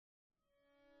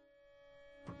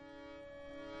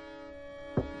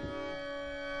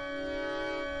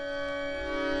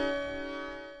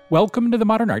Welcome to the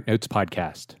Modern Art Notes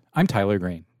podcast. I'm Tyler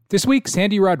Green. This week,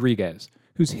 Sandy Rodriguez,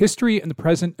 whose history and the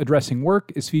present addressing work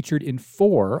is featured in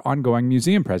 4 ongoing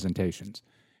museum presentations,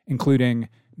 including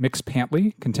Mix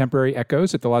Pantley, Contemporary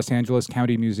Echoes at the Los Angeles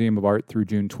County Museum of Art through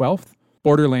June 12th,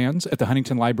 Borderlands at the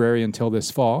Huntington Library until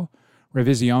this fall,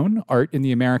 Revision, Art in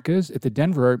the Americas at the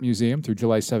Denver Art Museum through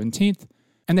July 17th,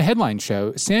 and the headline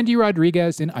show, Sandy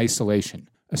Rodriguez in Isolation,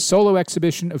 a solo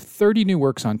exhibition of 30 new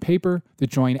works on paper that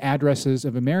join addresses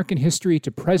of American history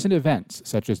to present events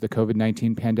such as the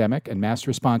COVID-19 pandemic and mass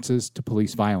responses to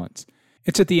police violence.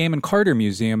 It's at the Amon Carter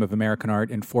Museum of American Art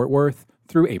in Fort Worth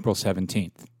through April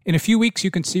 17th. In a few weeks,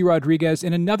 you can see Rodriguez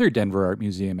in another Denver Art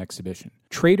Museum exhibition,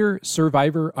 Traitor,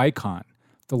 Survivor, Icon,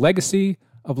 The Legacy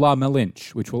of La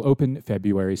Malinche, which will open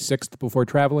February 6th before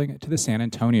traveling to the San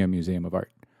Antonio Museum of Art.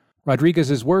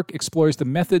 Rodriguez's work explores the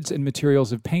methods and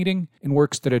materials of painting in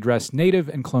works that address native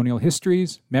and colonial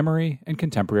histories, memory, and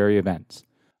contemporary events.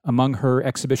 Among her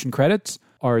exhibition credits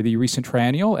are the recent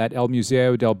triennial at El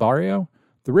Museo del Barrio,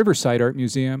 the Riverside Art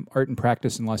Museum, Art and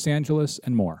Practice in Los Angeles,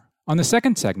 and more. On the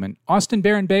second segment, Austen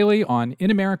Barron Bailey on In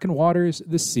American Waters,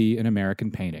 the Sea in American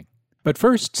Painting. But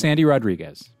first, Sandy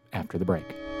Rodriguez, after the break.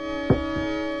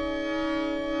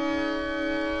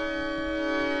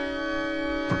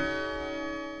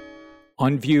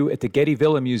 On view at the Getty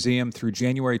Villa Museum through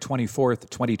January 24th,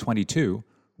 2022,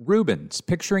 Rubens,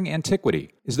 Picturing Antiquity,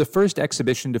 is the first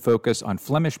exhibition to focus on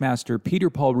Flemish master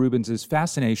Peter Paul Rubens's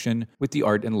fascination with the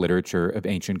art and literature of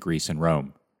ancient Greece and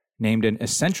Rome. Named an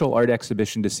essential art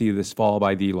exhibition to see this fall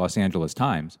by the Los Angeles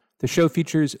Times, the show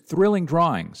features thrilling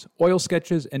drawings, oil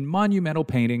sketches, and monumental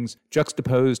paintings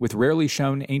juxtaposed with rarely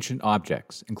shown ancient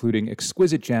objects, including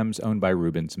exquisite gems owned by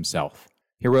Rubens himself.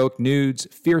 Heroic nudes,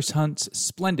 fierce hunts,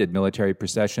 splendid military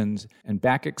processions, and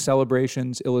Bacchic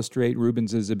celebrations illustrate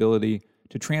Rubens's ability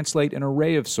to translate an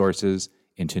array of sources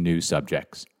into new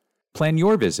subjects. Plan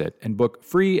your visit and book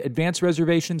free advance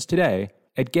reservations today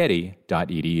at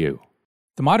getty.edu.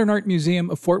 The Modern Art Museum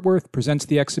of Fort Worth presents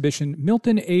the exhibition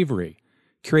Milton Avery,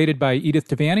 curated by Edith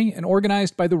Devaney and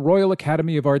organized by the Royal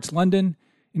Academy of Arts London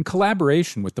in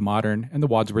collaboration with the Modern and the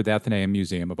Wadsworth Atheneum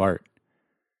Museum of Art.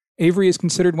 Avery is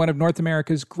considered one of North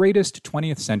America's greatest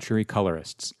 20th century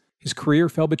colorists. His career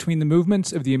fell between the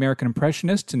movements of the American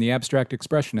Impressionists and the Abstract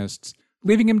Expressionists,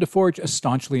 leaving him to forge a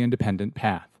staunchly independent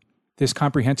path. This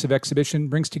comprehensive exhibition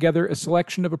brings together a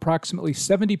selection of approximately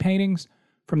 70 paintings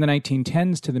from the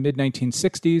 1910s to the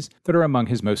mid-1960s that are among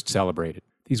his most celebrated.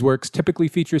 These works typically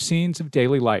feature scenes of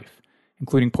daily life,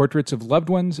 including portraits of loved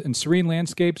ones and serene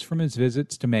landscapes from his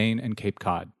visits to Maine and Cape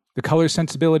Cod. The color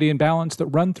sensibility and balance that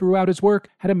run throughout his work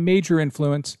had a major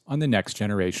influence on the next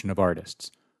generation of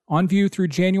artists. On view through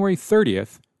January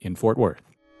 30th in Fort Worth.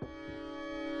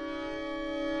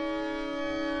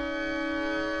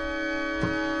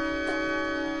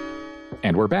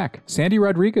 And we're back. Sandy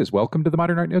Rodriguez, welcome to the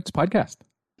Modern Art Notes podcast.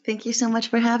 Thank you so much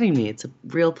for having me. It's a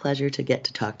real pleasure to get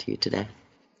to talk to you today.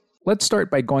 Let's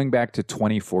start by going back to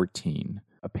 2014.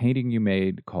 A painting you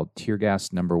made called Tear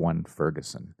Gas No. 1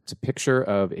 Ferguson. It's a picture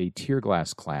of a tear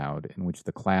gas cloud in which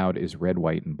the cloud is red,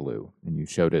 white, and blue. And you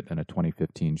showed it in a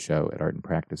 2015 show at Art and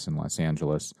Practice in Los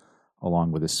Angeles,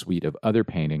 along with a suite of other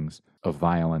paintings of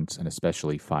violence and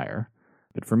especially fire.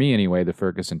 But for me anyway, the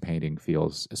Ferguson painting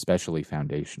feels especially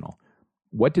foundational.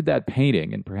 What did that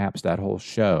painting, and perhaps that whole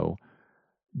show,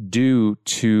 do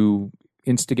to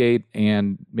instigate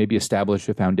and maybe establish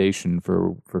a foundation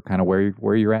for kind of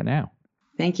where you're at now?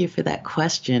 Thank you for that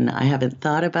question. I haven't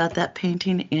thought about that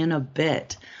painting in a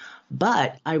bit,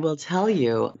 but I will tell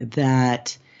you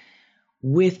that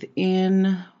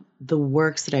within the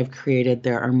works that I've created,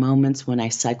 there are moments when I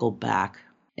cycle back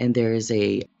and there is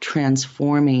a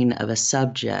transforming of a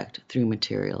subject through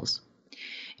materials.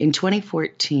 In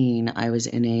 2014, I was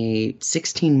in a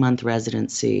 16-month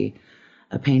residency,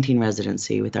 a painting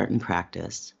residency with Art and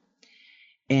Practice.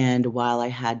 And while I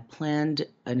had planned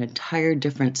an entire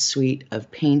different suite of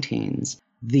paintings,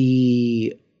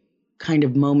 the kind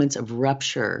of moments of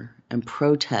rupture and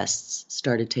protests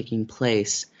started taking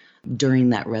place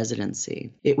during that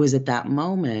residency. It was at that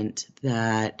moment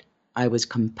that I was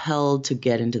compelled to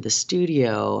get into the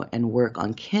studio and work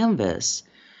on canvas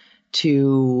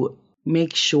to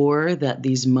make sure that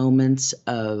these moments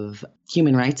of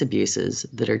human rights abuses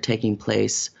that are taking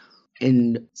place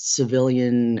in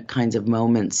civilian kinds of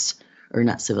moments, or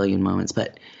not civilian moments,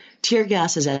 but tear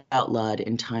gas is outlawed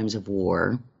in times of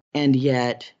war, and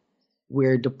yet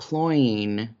we're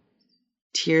deploying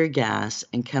tear gas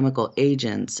and chemical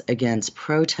agents against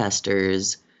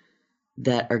protesters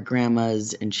that are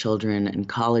grandmas and children and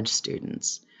college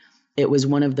students. It was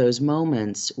one of those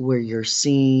moments where you're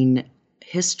seeing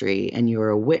history and you're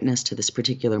a witness to this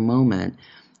particular moment.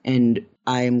 And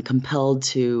I'm compelled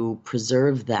to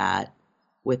preserve that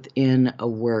within a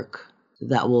work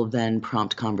that will then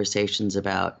prompt conversations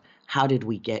about how did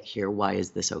we get here? Why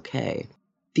is this okay?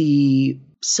 The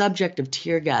subject of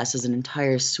tear gas is an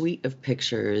entire suite of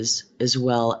pictures, as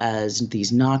well as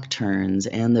these nocturnes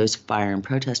and those fire and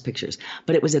protest pictures.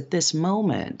 But it was at this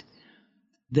moment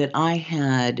that I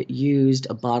had used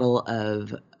a bottle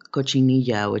of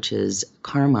cochinilla, which is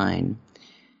carmine,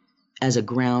 as a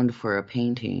ground for a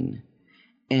painting.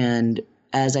 And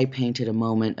as I painted a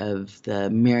moment of the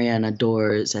Mariana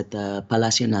doors at the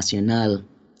Palacio Nacional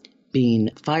being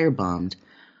firebombed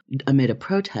amid a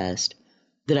protest,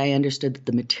 that I understood that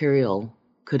the material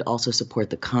could also support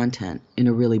the content in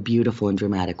a really beautiful and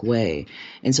dramatic way.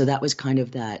 And so that was kind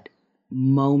of that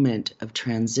moment of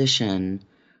transition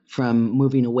from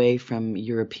moving away from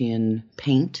European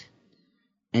paint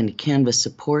and canvas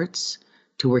supports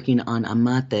to working on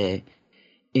amate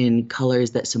in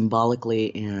colors that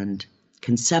symbolically and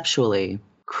conceptually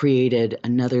created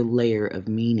another layer of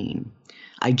meaning.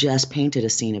 I just painted a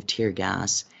scene of tear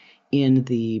gas in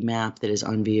the map that is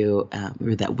on view,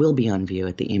 or that will be on view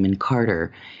at the Eamon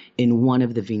Carter, in one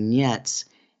of the vignettes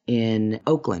in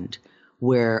Oakland,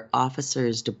 where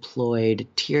officers deployed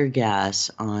tear gas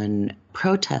on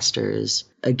protesters,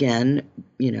 again,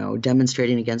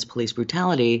 demonstrating against police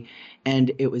brutality.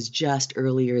 And it was just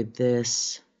earlier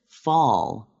this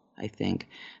fall, I think,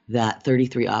 that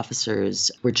 33 officers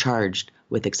were charged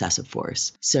with excessive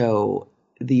force. So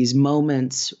these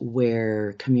moments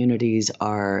where communities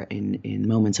are in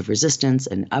moments of resistance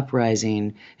and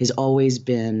uprising has always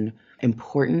been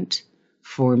important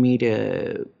for me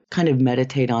to kind of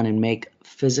meditate on and make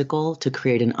physical, to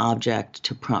create an object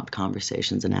to prompt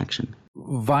conversations and action.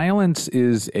 Violence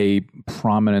is a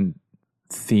prominent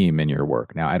theme in your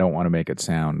work. Now, I don't want to make it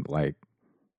sound like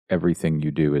everything you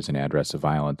do is an address of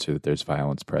violence or that there's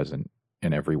violence present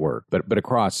in every work, but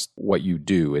across what you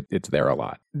do, it's there a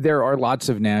lot. There are lots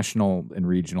of national and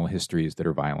regional histories that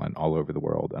are violent all over the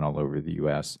world and all over the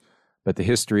U.S., but the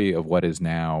history of what is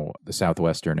now the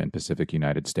Southwestern and Pacific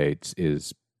United States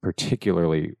is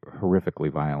particularly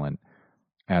horrifically violent,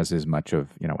 as is much of,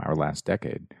 our last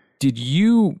decade. Did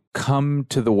you come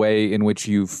to the way in which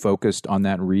you focused on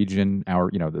that region,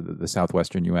 the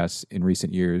Southwestern U.S. in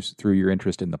recent years through your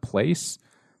interest in the place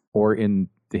or in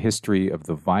the history of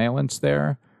the violence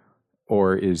there?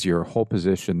 Or is your whole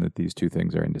position that these two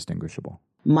things are indistinguishable?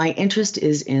 My interest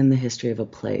is in the history of a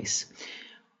place.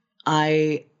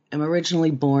 I am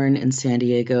originally born in San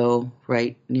Diego,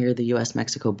 right near the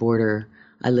U.S.-Mexico border.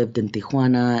 I lived in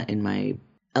Tijuana in my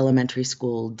elementary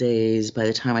school days. By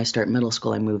the time I start middle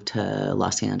school, I moved to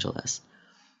Los Angeles.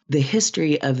 The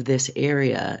history of this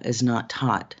area is not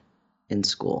taught in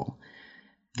school.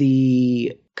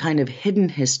 The kind of hidden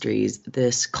histories,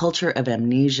 this culture of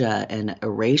amnesia and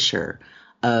erasure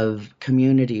of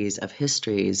communities, of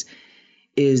histories,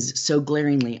 is so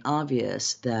glaringly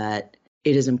obvious that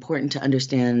it is important to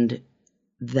understand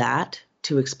that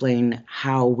to explain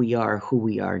how we are who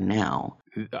we are now.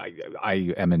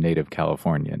 I am a native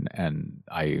Californian, and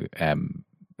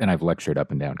I've lectured up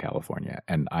and down California,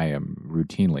 and I am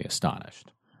routinely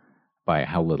astonished by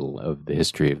how little of the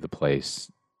history of the place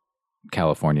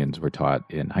Californians were taught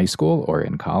in high school or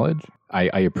in college.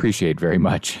 I appreciate very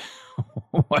much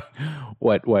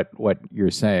what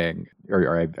you're saying,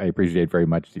 or I appreciate very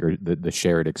much the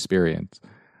shared experience.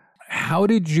 How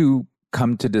did you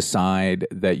come to decide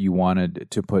that you wanted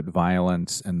to put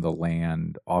violence and the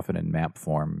land, often in map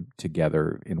form,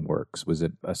 together in works? Was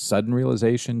it a sudden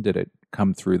realization? Did it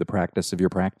come through the practice of your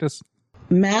practice?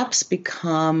 Maps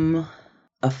become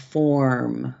a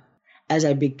form as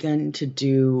I began to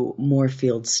do more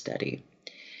field study.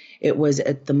 It was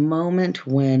at the moment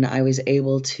when I was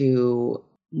able to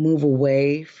move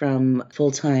away from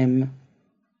full-time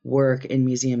work in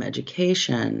museum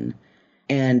education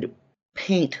and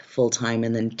paint full-time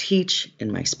and then teach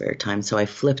in my spare time. So I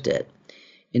flipped it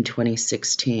in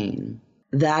 2016.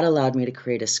 That allowed me to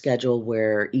create a schedule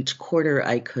where each quarter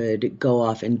I could go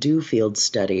off and do field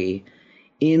study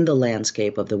in the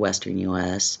landscape of the Western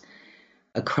U.S.,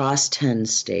 across 10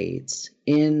 states,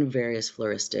 in various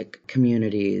floristic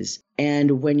communities.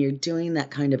 And when you're doing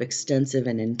that kind of extensive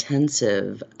and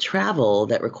intensive travel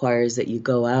that requires that you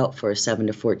go out for 7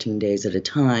 to 14 days at a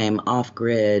time,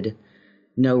 off-grid,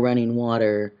 no running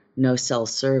water, no cell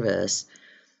service,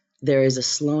 there is a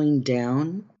slowing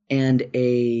down and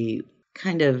a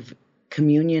kind of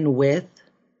communion with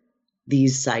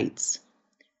these sites,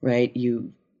 right?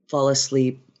 You fall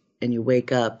asleep and you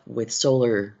wake up with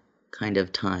solar kind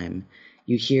of time.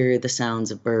 You hear the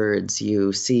sounds of birds.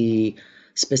 You see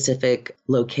specific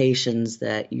locations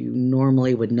that you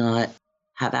normally would not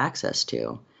have access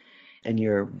to. And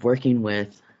you're working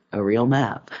with a real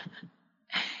map.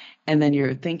 And then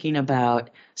you're thinking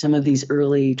about some of these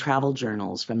early travel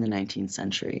journals from the 19th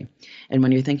century. And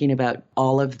when you're thinking about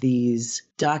all of these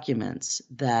documents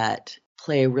that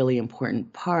play a really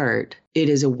important part, it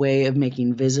is a way of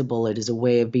making visible, it is a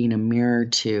way of being a mirror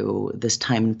to this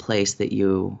time and place that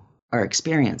you are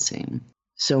experiencing.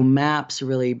 So maps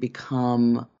really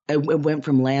it went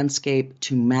from landscape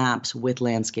to maps with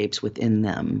landscapes within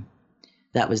them.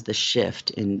 That was the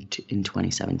shift in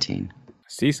 2017.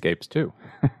 Seascapes too.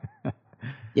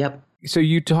 Yep. So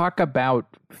you talk about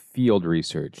field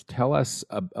research. Tell us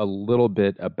a little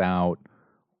bit about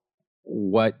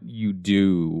what you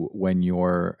do when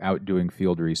you're out doing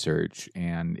field research,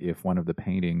 and if one of the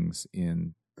paintings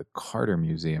in the Carter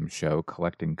Museum show,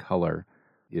 Collecting Color,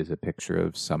 is a picture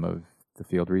of some of the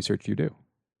field research you do.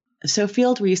 So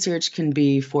field research can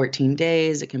be 14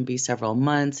 days, it can be several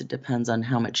months, it depends on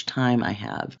how much time I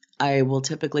have. I will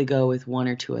typically go with one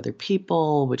or two other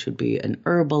people, which would be an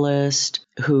herbalist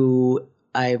who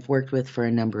I've worked with for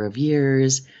a number of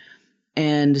years.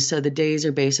 And so the days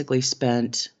are basically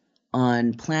spent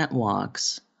on plant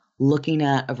walks, looking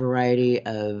at a variety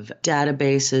of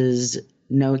databases,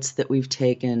 notes that we've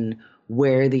taken,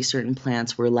 where these certain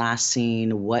plants were last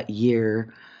seen, what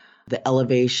year, the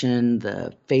elevation,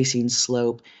 the facing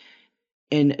slope,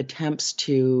 in attempts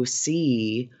to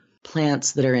see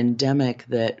plants that are endemic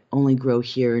that only grow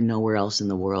here, nowhere else in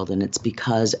the world. And it's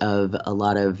because of a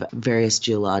lot of various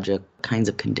geologic kinds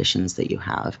of conditions that you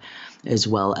have, as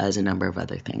well as a number of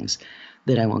other things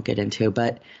that I won't get into.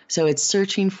 But so it's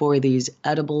searching for these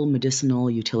edible, medicinal,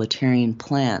 utilitarian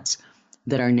plants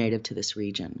that are native to this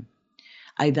region.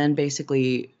 I then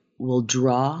basically will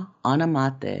draw on a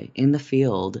mate in the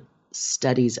field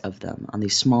studies of them on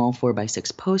these small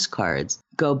 4x6 postcards,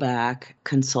 go back,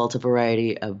 consult a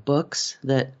variety of books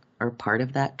that are part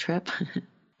of that trip,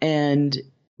 and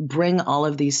bring all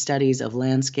of these studies of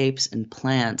landscapes and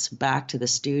plants back to the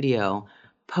studio,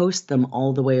 post them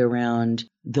all the way around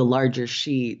the larger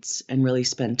sheets, and really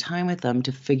spend time with them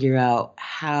to figure out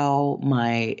how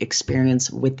my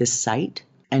experience with this site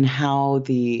and how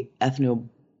the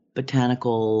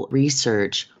ethnobotanical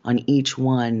research on each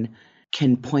one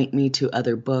can point me to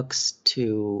other books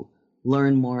to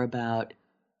learn more about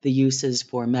the uses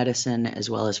for medicine as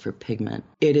well as for pigment.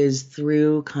 It is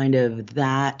through kind of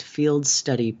that field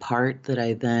study part that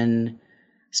I then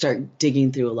start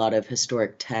digging through a lot of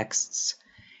historic texts.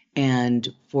 And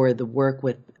for the work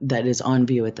that is on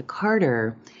view at the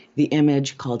Carter, the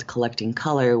image called Collecting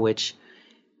Color, which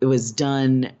it was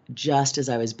done just as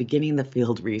I was beginning the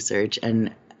field research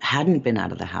and hadn't been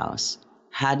out of the house,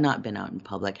 had not been out in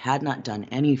public, had not done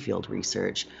any field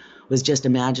research, was just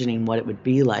imagining what it would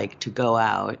be like to go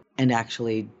out and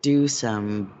actually do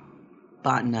some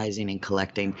botanizing and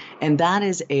collecting. And that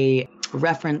is a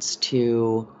reference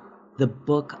to the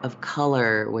book of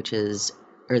color,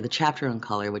 the chapter on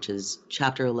color, which is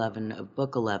chapter 11 of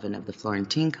book 11 of the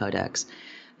Florentine Codex,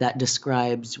 that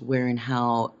describes where and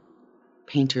how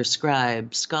painters,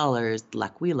 scribes, scholars,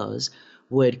 laquillos,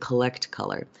 would collect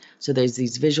color. So there's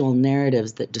these visual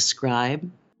narratives that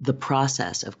describe the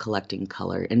process of collecting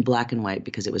color in black and white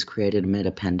because it was created amid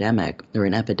a pandemic, or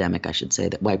an epidemic, I should say,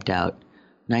 that wiped out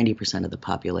 90% of the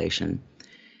population.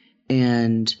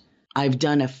 And I've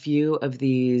done a few of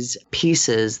these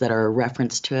pieces that are a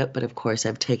reference to it, but of course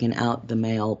I've taken out the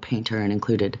male painter and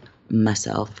included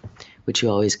myself, which you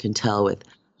always can tell with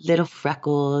little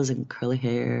freckles and curly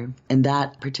hair. And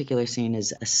that particular scene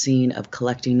is a scene of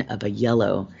collecting of a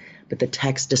yellow, but the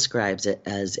text describes it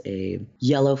as a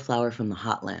yellow flower from the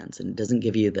hotlands, and it doesn't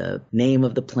give you the name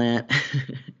of the plant.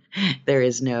 There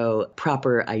is no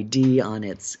proper ID on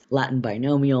its Latin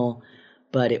binomial,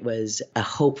 but it was a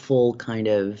hopeful kind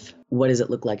of, what does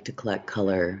it look like to collect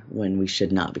color when we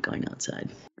should not be going outside?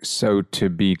 So to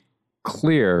be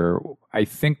clear, I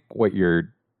think what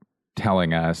you're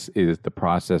telling us is the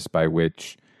process by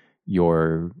which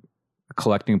you're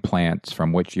collecting plants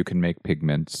from which you can make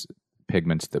pigments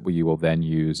that you will then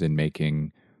use in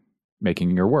making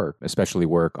your work, especially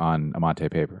work on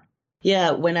Amate paper.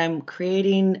 Yeah, when I'm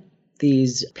creating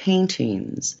these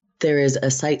paintings, there is a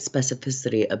site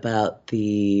specificity about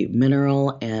the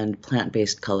mineral and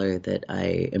plant-based color that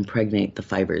I impregnate the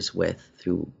fibers with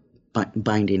through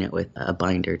binding it with a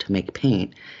binder to make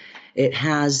paint. It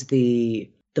has the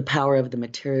power of the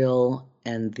material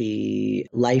and the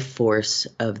life force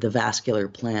of the vascular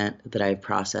plant that I've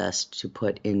processed to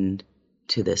put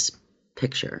into this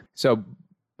picture. So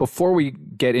before we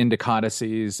get into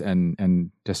codices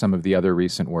and to some of the other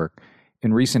recent work,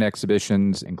 In recent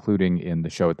exhibitions, including in the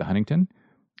show at the Huntington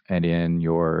and in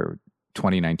your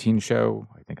 2019 show,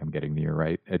 I think I'm getting the year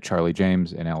right, at Charlie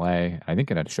James in LA, I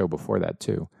think in a show before that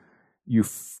too, you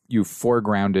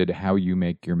foregrounded how you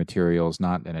make your materials,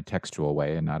 not in a textual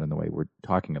way and not in the way we're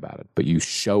talking about it, but you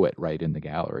show it right in the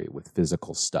gallery with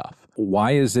physical stuff.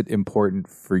 Why is it important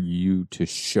for you to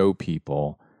show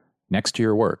people next to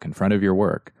your work, in front of your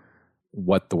work,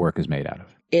 what the work is made out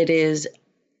of? It is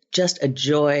just a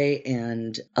joy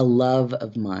and a love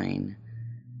of mine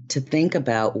to think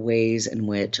about ways in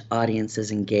which audiences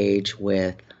engage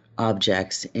with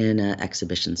objects in an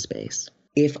exhibition space.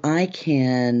 If I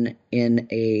can, in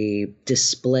a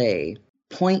display,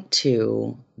 point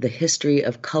to the history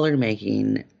of color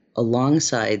making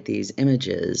alongside these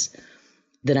images,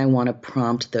 then I want to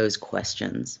prompt those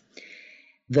questions.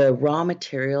 The raw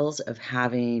materials of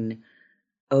having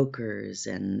ochres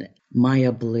and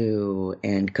Maya blue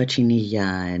and cochinilla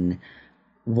and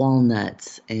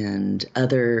walnuts and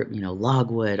other,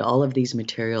 logwood, all of these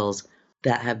materials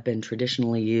that have been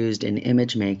traditionally used in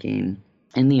image making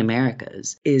in the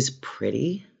Americas is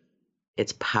pretty.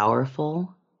 It's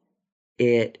powerful.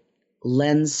 It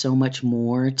lends so much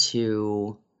more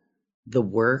to the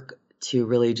work to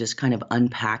really just kind of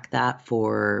unpack that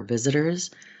for visitors.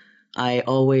 I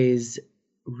always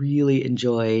really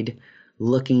enjoyed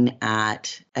looking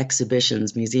at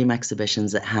exhibitions, museum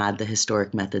exhibitions that had the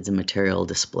historic methods and material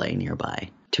display nearby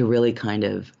to really kind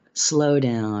of slow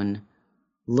down,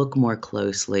 look more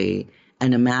closely,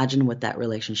 and imagine what that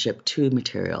relationship to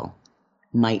material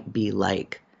might be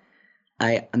like.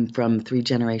 I am from 3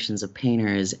 generations of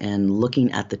painters, and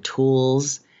looking at the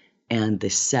tools and the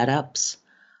setups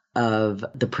of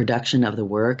the production of the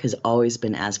work has always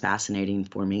been as fascinating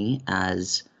for me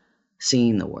as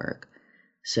seeing the work.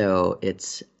 So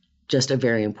it's just a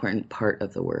very important part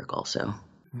of the work also.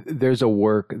 There's a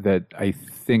work that I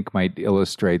think might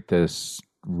illustrate this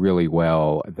really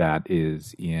well that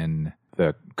is in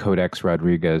the Codex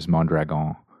Rodriguez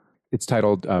Mondragon. It's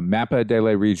titled Mapa de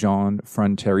la Región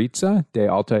Fronteriza de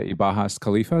Alta y Bajas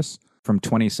Califas from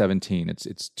 2017.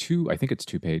 It's 2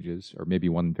 pages, or maybe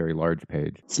one very large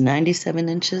page. It's 97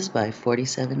 inches by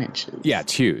 47 inches. Yeah,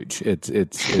 it's huge.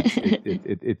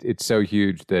 It's so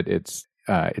huge that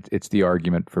it's the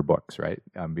argument for books, right?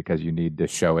 Because you need to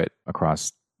show it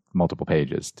across multiple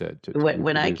pages to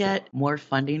when I get more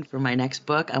funding for my next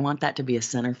book, I want that to be a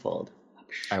centerfold.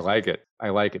 I like it.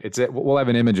 We'll have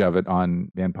an image of it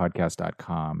on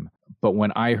manpodcast.com. But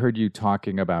when I heard you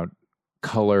talking about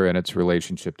color and its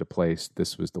relationship to place,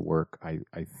 this was the work I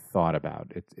thought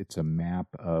about. It's a map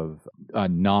of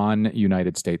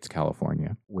non-United States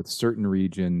California with certain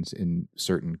regions in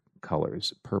certain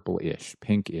colors, purple-ish,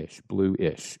 pink-ish,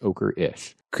 blue-ish,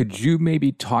 ochre-ish. Could you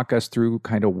maybe talk us through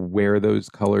kind of where those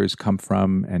colors come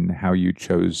from and how you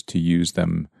chose to use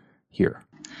them here?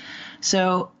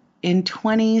 So in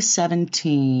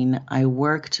 2017, I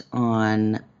worked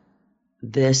on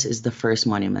this is the first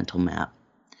monumental map.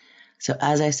 So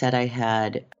as I said, I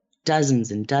had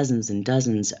dozens and dozens and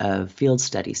dozens of field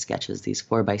study sketches, these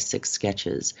 4x6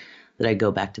 sketches that I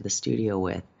go back to the studio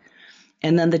with.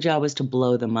 And then the job was to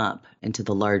blow them up into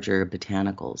the larger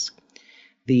botanicals.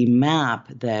 The map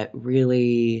that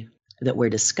we're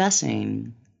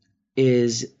discussing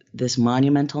is this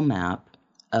monumental map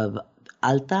of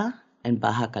Alta and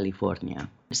Baja California.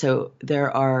 So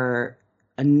there are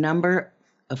a number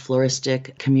of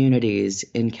floristic communities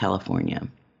in California.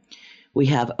 We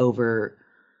have over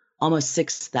almost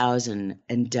 6,000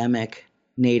 endemic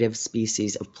native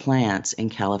species of plants in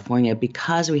California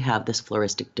because we have this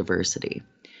floristic diversity,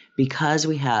 because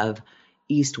we have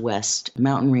east-west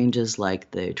mountain ranges like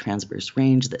the Transverse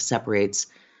Range that separates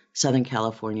Southern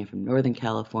California from Northern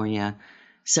California,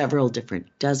 several different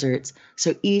deserts.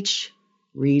 So each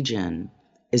region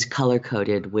is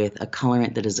color-coded with a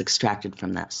colorant that is extracted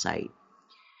from that site.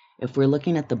 If we're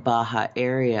looking at the Baja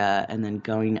area and then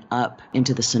going up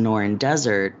into the Sonoran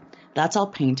Desert, that's all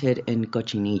painted in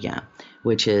cochinilla,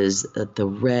 which is the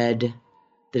red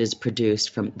that is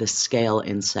produced from the scale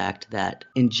insect that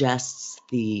ingests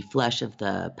the flesh of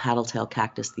the paddle-tail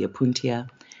cactus, the opuntia,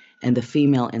 and the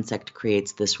female insect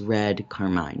creates this red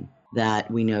carmine that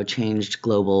we know changed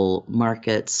global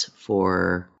markets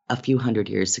for a few hundred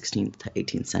years, 16th to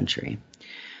 18th century.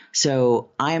 So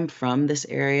I am from this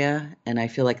area, and I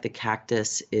feel like the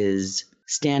cactus is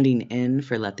standing in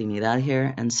for Latinidad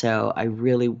here, and so I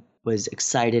really was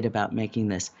excited about making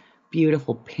this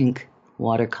beautiful pink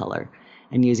watercolor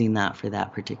and using that for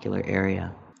that particular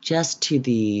area. Just to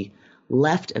the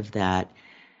left of that,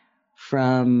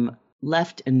 from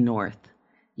left and north,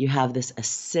 you have this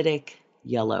acidic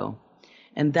yellow,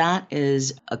 and that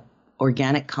is a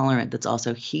organic colorant that's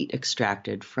also heat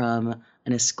extracted from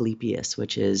an Asclepias,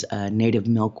 which is a native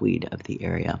milkweed of the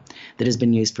area that has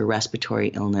been used for respiratory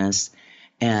illness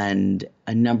and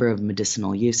a number of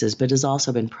medicinal uses, but has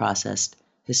also been processed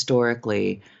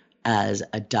historically as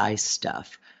a dye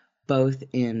stuff, both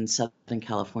in Southern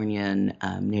Californian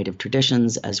native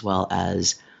traditions as well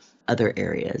as other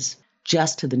areas.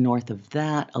 Just to the north of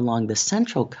that, along the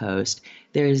central coast,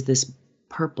 there is this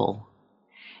purple,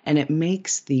 and it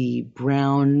makes the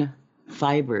brown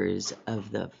fibers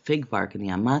of the fig bark and the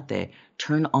amate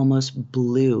turn almost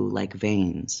blue like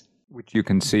veins. Which you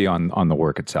can see on the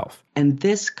work itself. And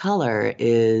this color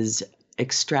is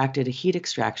extracted, a heat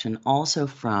extraction, also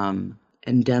from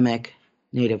endemic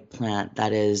native plant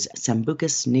that is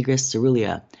Sambucus nigris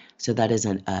cerulea. So that is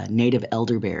a native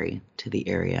elderberry to the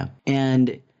area.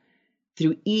 And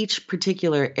through each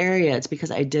particular area, it's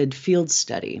because I did field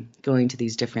study going to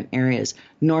these different areas.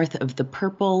 North of the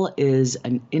purple is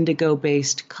an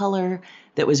indigo-based color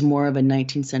that was more of a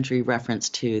 19th century reference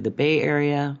to the Bay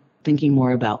Area, thinking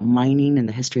more about mining and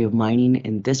the history of mining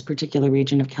in this particular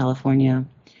region of California.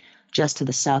 Just to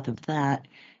the south of that,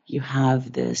 you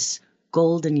have this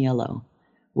golden yellow,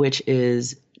 which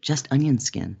is just onion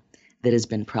skin that has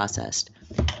been processed.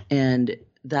 And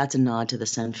that's a nod to the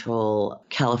central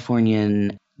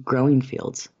Californian growing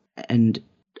fields. And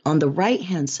on the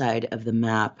right-hand side of the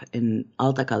map in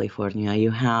Alta California, you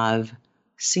have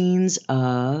scenes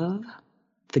of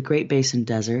the Great Basin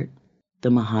Desert,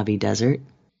 the Mojave Desert,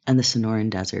 and the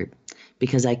Sonoran Desert,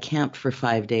 because I camped for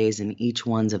 5 days in each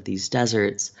one of these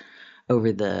deserts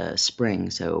over the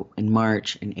spring, so in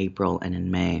March, in April, and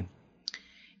in May.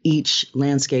 Each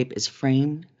landscape is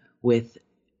framed with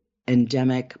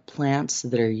endemic plants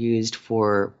that are used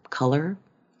for color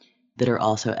that are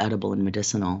also edible and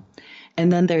medicinal.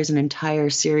 And then there's an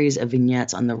entire series of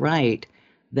vignettes on the right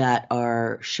that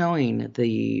are showing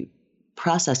the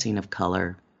processing of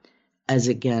color as,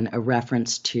 again, a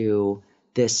reference to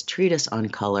this treatise on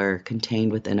color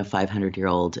contained within a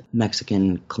 500-year-old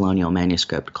Mexican colonial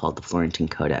manuscript called the Florentine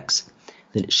Codex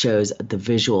that shows the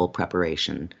visual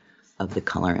preparation of the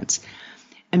colorants.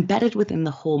 Embedded within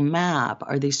the whole map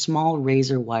are these small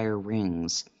razor wire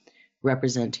rings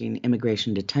representing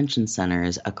immigration detention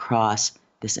centers across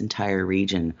this entire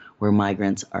region where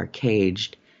migrants are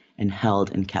caged and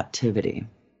held in captivity.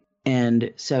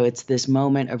 And so it's this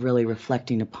moment of really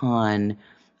reflecting upon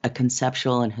a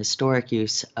conceptual and historic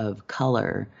use of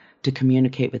color to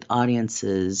communicate with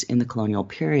audiences in the colonial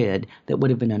period that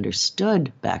would have been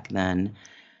understood back then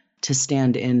to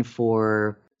stand in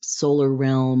for solar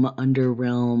realm, under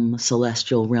realm,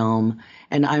 celestial realm.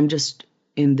 And I'm just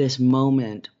in this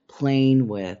moment playing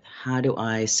with how do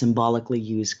I symbolically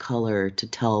use color to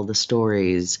tell the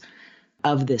stories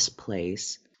of this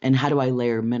place, and how do I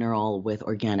layer mineral with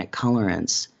organic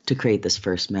colorants to create this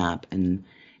first map. And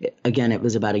again, it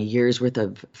was about a year's worth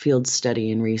of field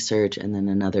study and research, and then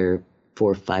another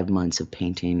 4 or 5 months of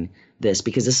painting this,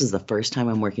 because this is the first time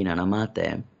I'm working on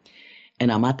amate.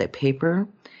 And amate paper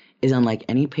is unlike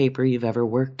any paper you've ever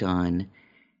worked on,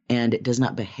 and it does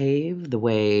not behave the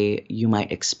way you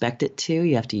might expect it to.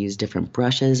 You have to use different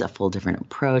brushes, a full different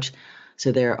approach.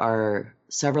 So there are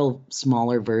several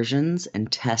smaller versions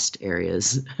and test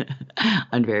areas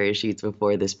on various sheets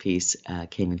before this piece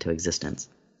came into existence.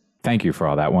 Thank you for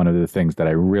all that. One of the things that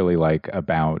I really like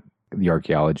about the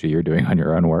archaeology you're doing on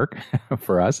your own work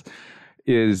for us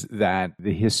is that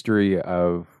the history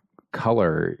of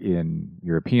color in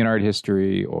European art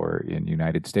history or in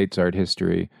United States art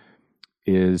history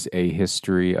is a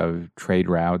history of trade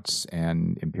routes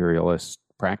and imperialist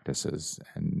practices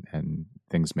and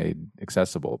things made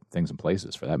accessible, things and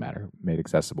places for that matter, made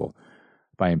accessible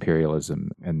by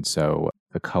imperialism. And so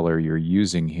the color you're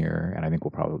using here, and I think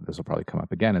this will probably come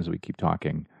up again as we keep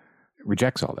talking,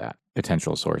 rejects all that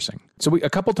potential sourcing. So a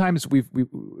couple times we've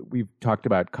talked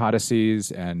about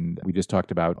codices, and we just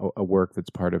talked about a work that's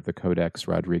part of the Codex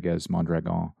Rodriguez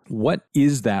Mondragon. What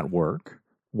is that work?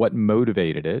 What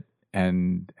motivated it?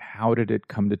 And how did it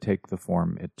come to take the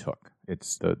form it took?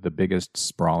 It's the biggest,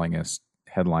 sprawlingest,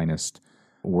 headlinest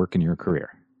work in your career.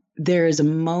 There is a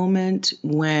moment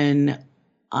when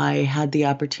I had the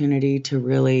opportunity to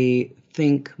really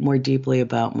think more deeply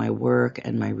about my work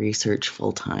and my research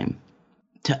full time,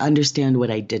 to understand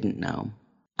what I didn't know.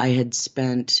 I had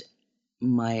spent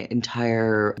my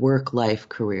entire work life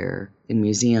career in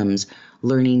museums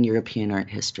learning European art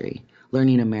history,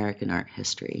 learning American art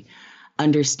history,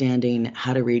 understanding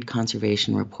how to read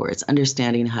conservation reports,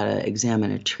 understanding how to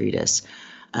examine a treatise,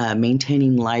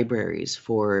 maintaining libraries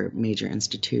for major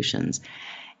institutions.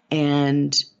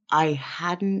 And I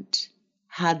hadn't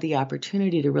had the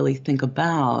opportunity to really think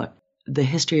about the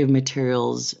history of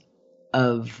materials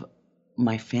of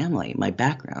my family, my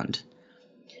background.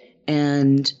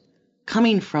 And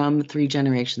coming from 3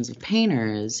 generations of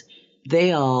painters,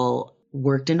 they all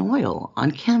worked in oil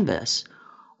on canvas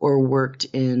or worked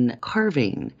in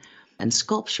carving and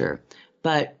sculpture,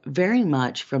 but very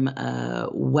much from a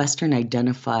Western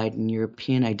identified and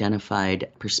European identified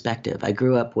perspective. I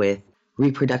grew up with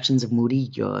reproductions of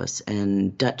Murillos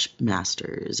and Dutch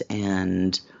masters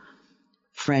and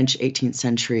French 18th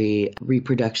century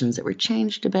reproductions that were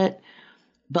changed a bit.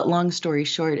 But long story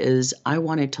short is I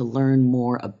wanted to learn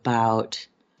more about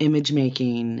image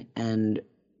making and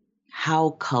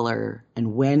how color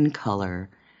and when color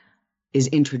is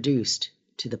introduced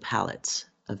to the palettes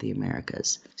of the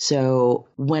Americas. So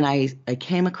when I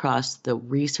came across the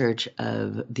research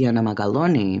of Diana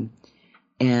Magaloni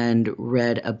and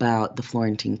read about the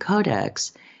Florentine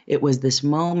Codex, it was this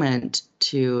moment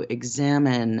to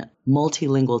examine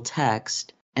multilingual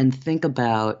text and think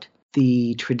about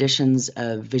the traditions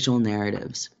of visual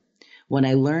narratives. When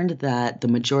I learned that the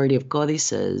majority of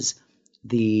codices,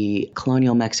 the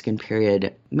colonial Mexican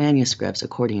period manuscripts,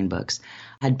 accordion books,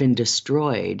 had been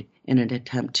destroyed in an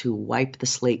attempt to wipe the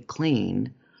slate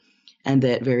clean, and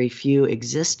that very few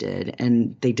existed,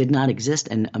 and they did not exist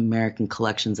in American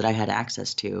collections that I had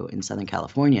access to in Southern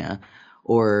California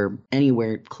or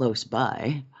anywhere close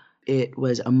by. It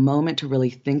was a moment to really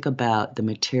think about the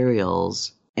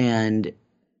materials and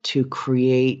to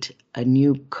create a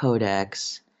new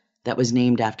codex that was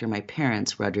named after my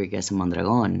parents, Rodriguez and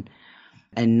Mondragon,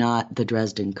 and not the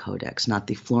Dresden Codex, not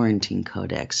the Florentine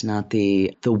Codex, not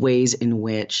the ways in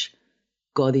which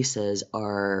codices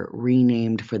are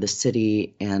renamed for the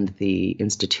city and the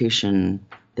institution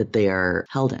that they are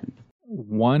held in.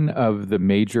 One of the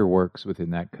major works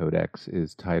within that codex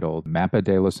is titled Mapa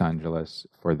de Los Angeles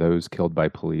for Those Killed by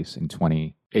Police in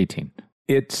 2018.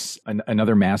 It's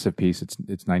another massive piece.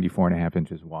 It's 94 and a half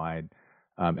inches wide,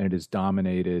 and it is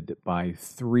dominated by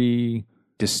 3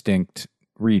 distinct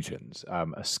regions.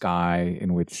 A sky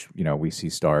in which, we see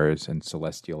stars and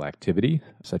celestial activity,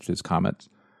 such as comets.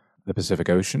 The Pacific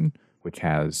Ocean, which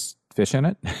has fish in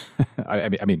it.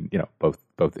 I mean,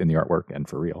 both in the artwork and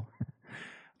for real.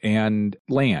 And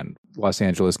land, Los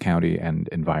Angeles County and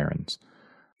environs.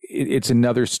 It's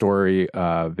another story,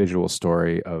 visual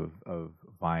story of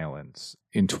violence.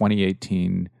 In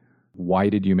 2018, why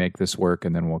did you make this work?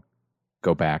 And then we'll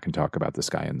go back and talk about The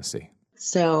Sky and the Sea.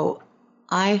 So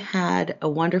I had a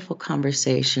wonderful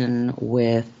conversation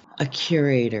with a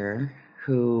curator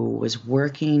who was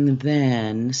working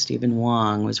then, Stephen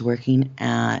Wong, was working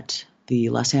at the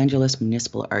Los Angeles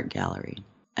Municipal Art Gallery.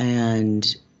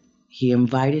 And he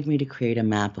invited me to create a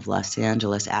map of Los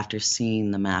Angeles after seeing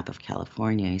the map of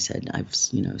California. He said, I've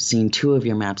seen 2 of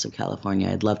your maps of California.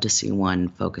 I'd love to see one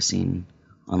focusing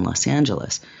on Los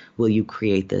Angeles. Will you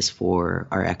create this for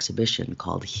our exhibition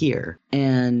called Here?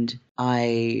 And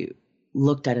I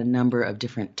looked at a number of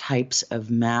different types of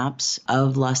maps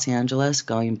of Los Angeles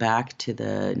going back to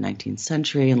the 19th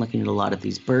century and looking at a lot of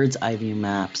these bird's eye view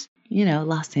maps,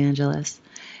 Los Angeles.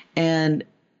 And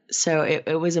so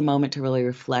it was a moment to really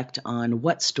reflect on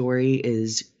what story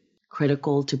is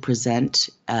critical to present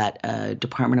at a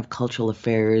Department of Cultural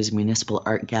Affairs municipal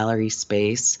art gallery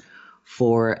space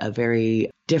for a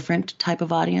very different type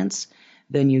of audience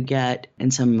than you get in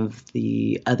some of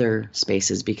the other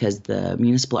spaces, because the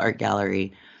Municipal Art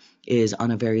Gallery is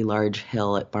on a very large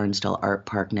hill at Barnsdall Art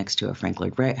Park next to a Frank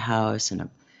Lloyd Wright House and a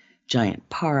giant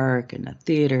park and a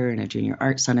theater and a junior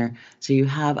art center. So you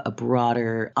have a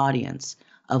broader audience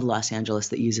of Los Angeles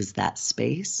that uses that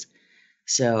space.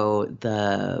 So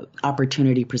the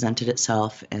opportunity presented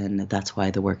itself, and that's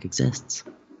why the work exists.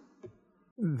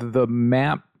 The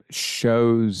map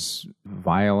shows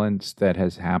violence that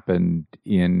has happened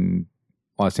in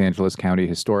Los Angeles County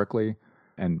historically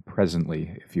and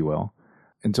presently, if you will.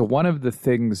 And so one of the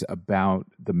things about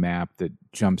the map that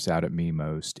jumps out at me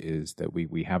most is that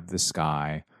we have the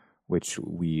sky, which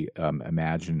we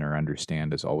imagine or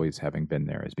understand as always having been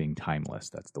there, as being timeless.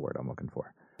 That's the word I'm looking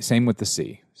for. Same with the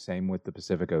sea. Same with the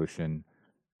Pacific Ocean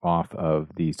off of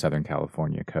the Southern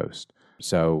California coast.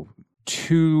 So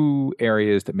 2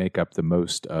 areas that make up the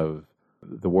most of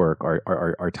the work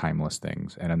are timeless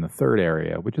things. And in the third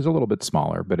area, which is a little bit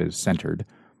smaller but is centered,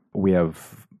 we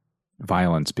have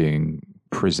violence being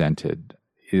presented.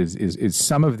 Is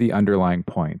some of the underlying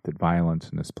point that violence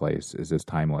in this place is as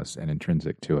timeless and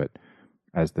intrinsic to it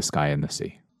as the sky and the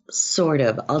sea? Sort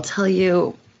of. I'll tell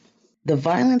you, the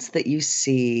violence that you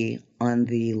see on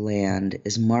the land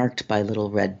is marked by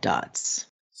little red dots.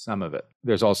 Some of it.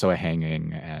 There's also a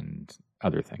hanging and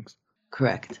other things.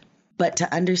 Correct. But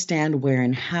to understand where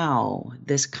and how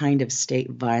this kind of state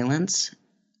violence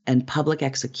and public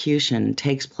execution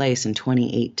takes place in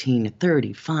 2018,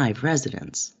 35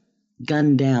 residents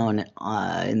gunned down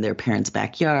in their parents'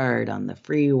 backyard, on the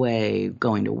freeway,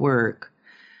 going to work,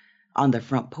 on the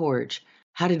front porch.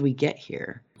 How did we get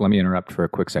here? Let me interrupt for a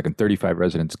quick second. 35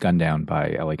 residents gunned down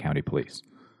by LA County Police.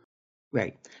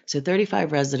 Right. So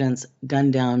 35 residents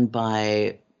gunned down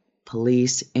by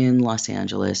police in Los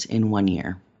Angeles in 1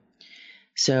 year.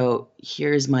 So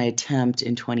here's my attempt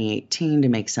in 2018 to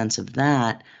make sense of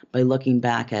that by looking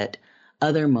back at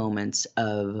other moments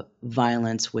of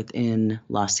violence within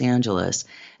Los Angeles,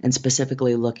 and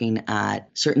specifically looking at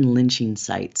certain lynching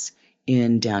sites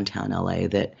in downtown LA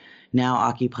that now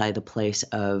occupy the place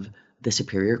of the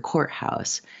Superior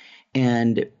Courthouse,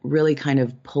 and really kind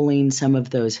of pulling some of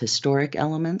those historic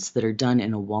elements that are done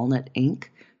in a walnut ink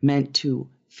meant to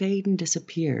fade and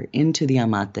disappear into the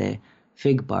amate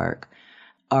fig bark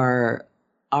are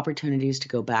opportunities to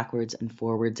go backwards and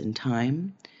forwards in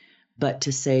time. But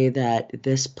to say that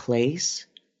this place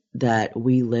that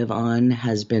we live on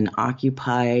has been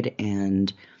occupied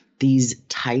and these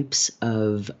types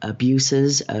of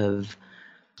abuses of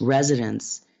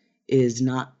residents is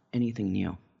not anything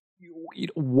new.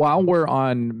 While we're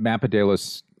on Mapa de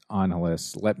los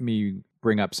Angeles, let me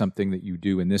bring up something that you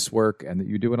do in this work and that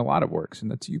you do in a lot of works, and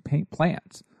that's you paint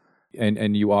plants.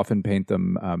 And you often paint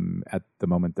them at the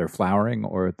moment they're flowering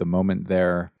or at the moment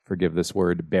they're, forgive this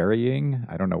word, berrying.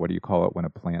 I don't know, what do you call it when a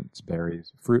plant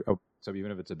berries? Fruit. Oh, so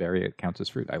even if it's a berry, it counts as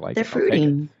fruit. I like They're it.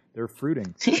 fruiting. They're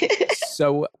fruiting.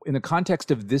 So in the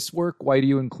context of this work, why do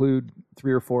you include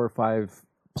 3 or 4 or 5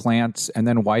 plants? And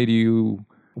then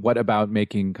what about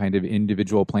making kind of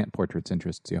individual plant portraits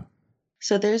interests you?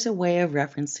 So there's a way of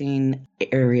referencing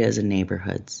areas and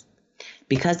neighborhoods.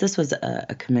 Because this was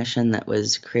a commission that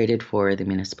was created for the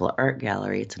Municipal Art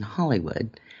Gallery, it's in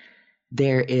Hollywood,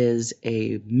 there is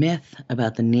a myth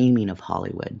about the naming of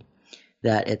Hollywood,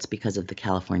 that it's because of the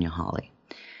California holly.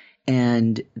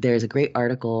 And there's a great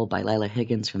article by Lila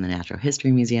Higgins from the Natural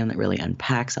History Museum that really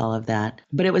unpacks all of that.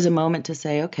 But it was a moment to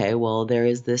say, okay, well, there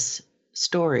is this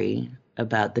story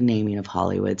about the naming of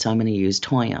Hollywood, so I'm going to use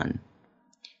Toyon.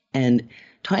 And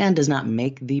Toyon does not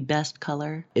make the best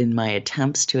color. In my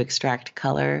attempts to extract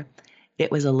color, it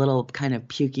was a little kind of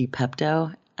pukey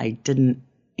Pepto. I didn't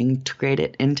integrate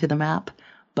it into the map,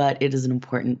 but it is an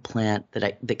important plant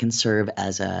that can serve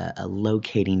as a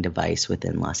locating device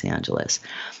within Los Angeles.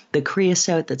 The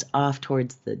creosote that's off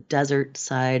towards the desert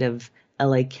side of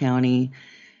LA County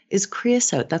is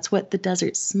creosote. That's what the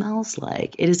desert smells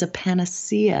like. It is a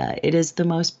panacea. It is the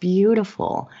most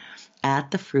beautiful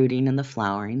at the fruiting and the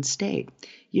flowering state.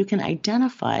 You can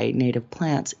identify native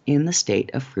plants in the state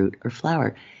of fruit or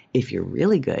flower. If you're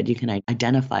really good, you can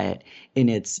identify it in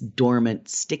its dormant,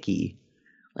 sticky,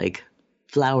 like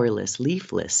flowerless,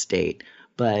 leafless state.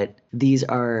 But these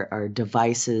are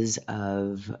devices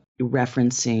of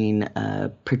referencing a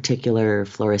particular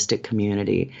floristic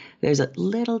community. There's a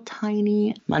little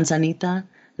tiny manzanita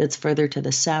that's further to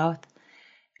the south,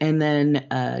 and then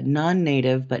a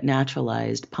non-native but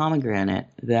naturalized pomegranate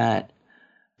that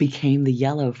became the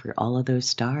yellow for all of those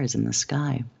stars in the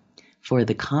sky, for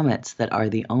the comets that are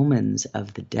the omens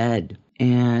of the dead.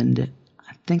 And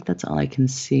I think that's all I can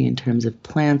see in terms of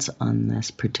plants on this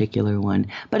particular one.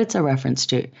 But it's a reference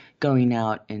to going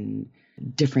out in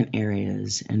different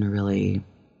areas and really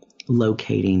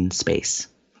locating space.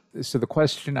 So the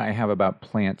question I have about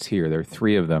plants here, there are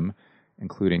 3 of them,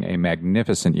 including a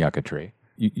magnificent yucca tree.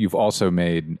 You've also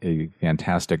made a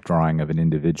fantastic drawing of an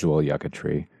individual yucca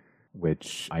tree,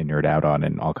 which I nerd out on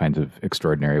in all kinds of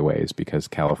extraordinary ways, because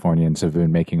Californians have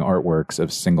been making artworks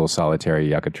of single solitary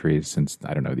yucca trees since,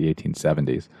 I don't know, the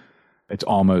 1870s. It's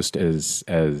almost it's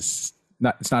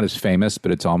not as famous,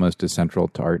 but it's almost as central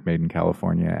to art made in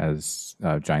California as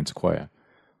giant sequoia.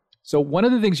 So one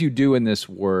of the things you do in this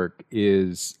work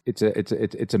is it's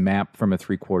a map from a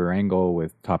 3/4 angle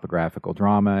with topographical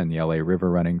drama and the LA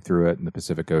River running through it and the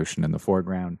Pacific Ocean in the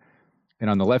foreground. And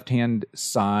on the left-hand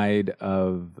side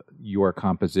of your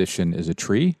composition is a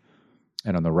tree.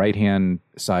 And on the right-hand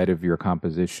side of your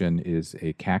composition is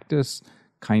a cactus,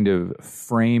 kind of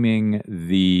framing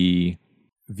the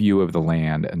view of the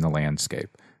land and the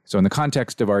landscape. So in the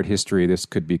context of art history, this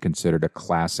could be considered a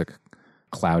classic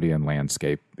Claudian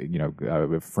landscape,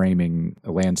 framing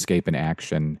a landscape in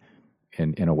action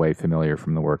in a way familiar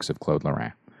from the works of Claude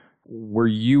Lorrain. Were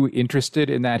you interested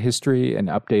in that history and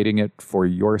updating it for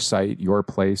your site, your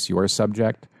place, your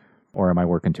subject, or am I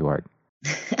working too hard?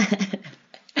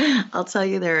 I'll tell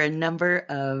you, there are a number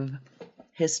of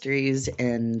histories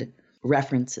and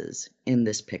references in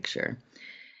this picture.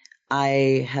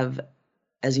 I have,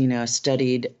 as you know,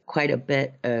 studied quite a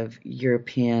bit of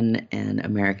European and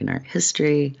American art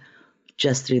history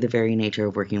just through the very nature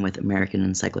of working with American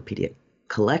encyclopedic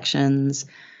collections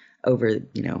over,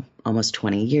 almost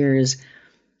 20 years.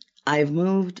 I've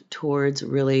moved towards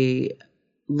really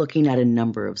looking at a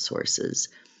number of sources.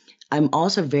 I'm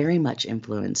also very much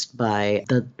influenced by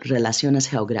the relaciones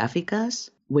geográficas,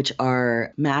 which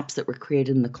are maps that were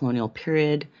created in the colonial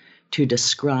period to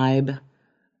describe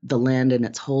the land and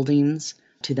its holdings,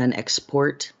 to then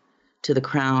export to the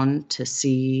crown to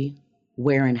see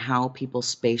where and how people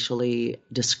spatially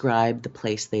describe the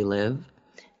place they live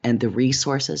and the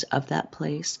resources of that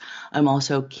place. I'm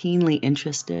also keenly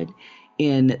interested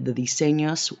in the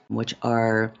diseños, which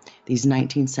are these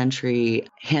 19th century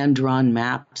hand-drawn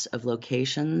maps of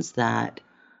locations that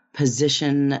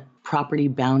position property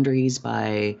boundaries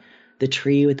by the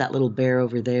tree with that little bear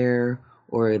over there,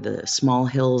 or the small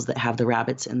hills that have the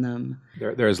rabbits in them.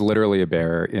 There's literally a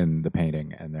bear in the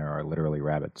painting, and there are literally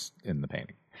rabbits in the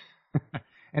painting.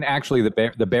 And actually,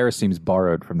 the bear seems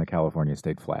borrowed from the California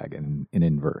state flag in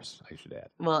inverse, I should add.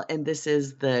 Well, and this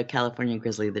is the California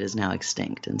grizzly that is now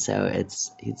extinct, and so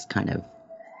it's kind of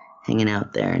hanging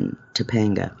out there in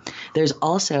Topanga. There's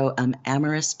also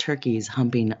amorous turkeys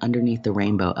humping underneath the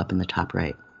rainbow up in the top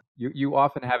right. You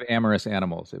often have amorous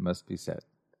animals, it must be said.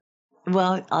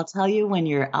 Well, I'll tell you, when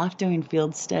you're off doing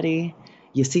field study,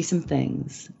 you see some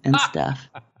things and stuff.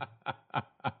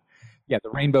 Yeah, the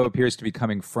rainbow appears to be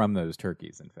coming from those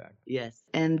turkeys, in fact. Yes.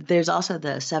 And there's also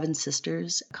the Seven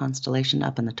Sisters constellation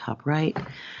up in the top right.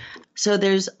 So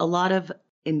there's a lot of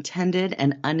intended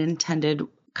and unintended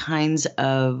kinds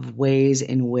of ways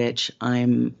in which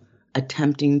I'm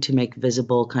attempting to make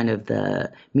visible kind of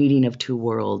the meeting of two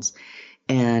worlds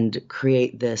and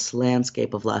create this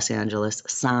landscape of Los Angeles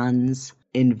sans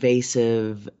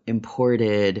invasive,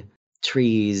 imported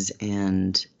trees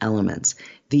and elements.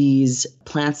 These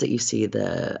plants that you see,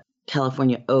 the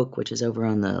California oak, which is over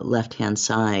on the left-hand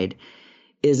side,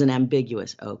 is an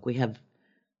ambiguous oak. We have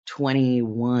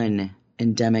 21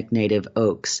 endemic native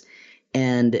oaks.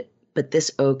 But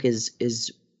this oak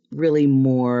is really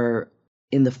more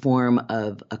in the form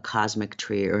of a cosmic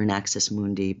tree or an axis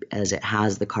mundi, as it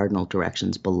has the cardinal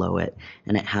directions below it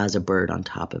and it has a bird on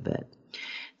top of it.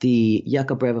 The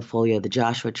Yucca brevifolia, the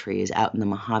Joshua tree, is out in the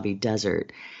Mojave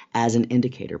Desert as an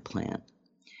indicator plant.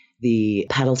 The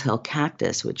paddle-tail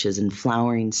cactus, which is in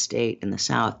flowering state in the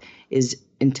south, is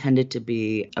intended to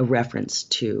be a reference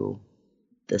to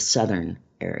the southern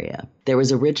area. There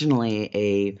was originally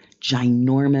a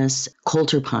ginormous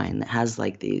coulter pine that has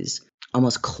like these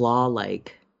almost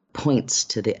claw-like points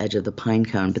to the edge of the pine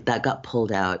cone, but that got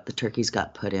pulled out. The turkeys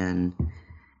got put in.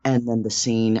 And then the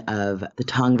scene of the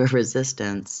Tongva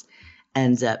resistance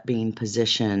ends up being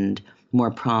positioned more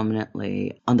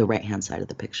prominently on the right-hand side of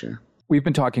the picture. We've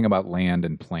been talking about land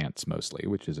and plants mostly,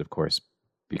 which is, of course,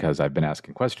 because I've been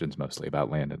asking questions mostly about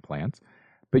land and plants.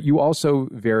 But you also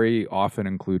very often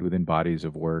include within bodies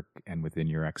of work and within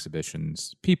your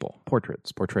exhibitions people,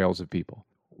 portraits, portrayals of people.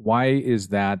 Why is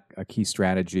that a key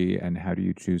strategy, and how do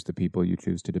you choose the people you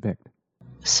choose to depict?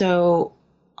 So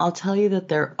I'll tell you that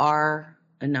there are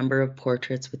a number of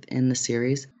portraits within the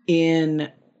series.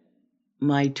 In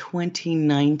my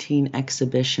 2019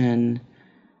 exhibition,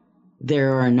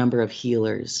 there are a number of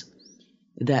healers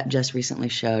that just recently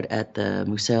showed at the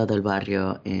Museo del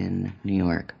Barrio in New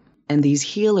York. And these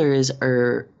healers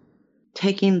are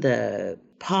taking the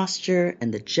posture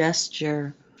and the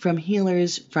gesture from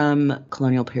healers from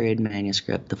colonial period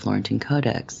manuscript, the Florentine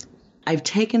Codex. I've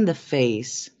taken the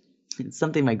face, it's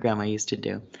something my grandma used to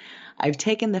do. I've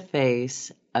taken the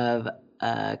face of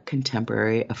a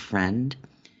contemporary, a friend,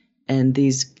 and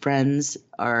these friends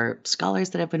are scholars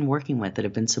that I've been working with, that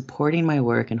have been supporting my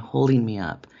work and holding me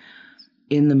up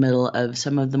in the middle of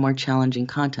some of the more challenging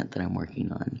content that I'm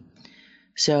working on.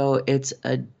 So it's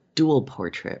a dual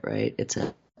portrait, right? It's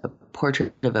a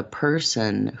portrait of a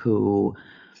person who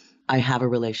I have a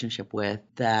relationship with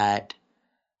that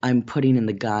I'm putting in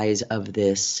the guise of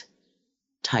this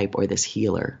type or this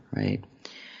healer, right?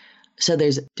 So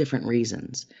there's different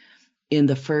reasons. In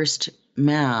the first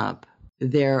map,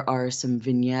 there are some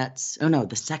vignettes. Oh no,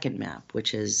 the second map,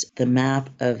 which is the map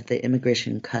of the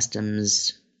Immigration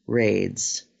Customs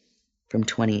raids from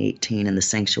 2018 in the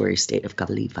sanctuary state of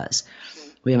Califas.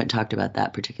 We haven't talked about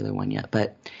that particular one yet,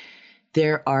 but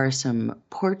there are some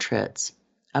portraits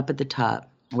up at the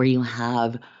top where you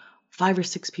have 5 or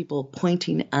 6 people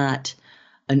pointing at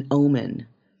an omen,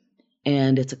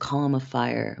 and it's a column of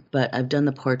fire. But I've done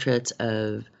the portraits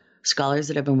of scholars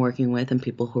that I've been working with and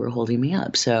people who are holding me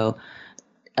up. So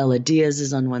Ella Diaz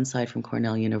is on one side from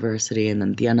Cornell University, and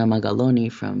then Diana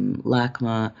Magaloni from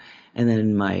LACMA, and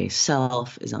then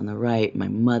myself is on the right, my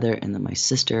mother, and then my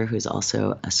sister, who's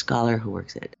also a scholar who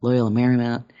works at Loyola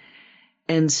Marymount.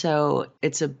 And so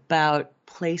it's about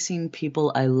placing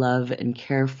people I love and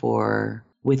care for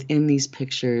within these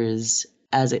pictures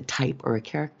as a type or a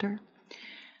character.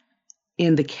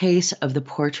 In the case of the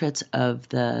portraits of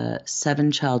the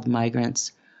 7 child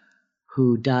migrants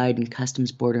who died in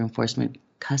Customs Border Enforcement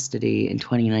custody in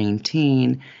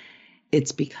 2019,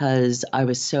 it's because I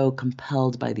was so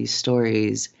compelled by these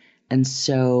stories and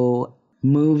so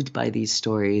moved by these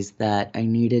stories that I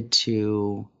needed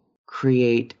to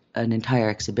create an entire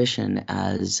exhibition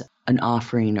as an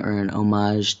offering or an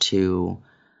homage to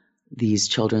these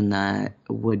children that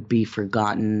would be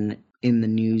forgotten in the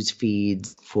news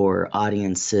feeds for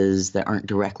audiences that aren't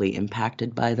directly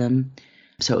impacted by them.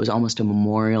 So it was almost a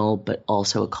memorial, but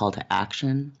also a call to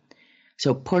action.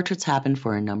 So portraits happen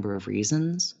for a number of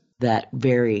reasons that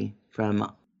vary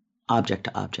from object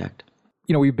to object.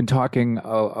 You know, we've been talking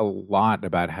a lot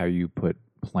about how you put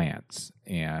plants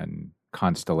and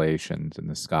constellations in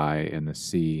the sky and the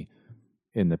sea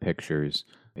in the pictures.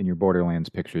 In your Borderlands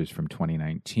pictures from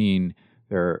 2019,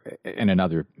 and in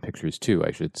other pictures too,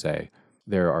 I should say,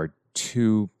 there are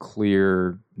 2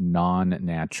 clear,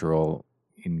 non-natural,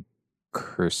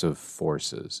 incursive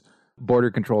forces.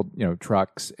 Border control,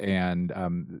 trucks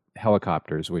and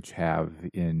helicopters, which have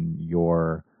in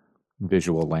your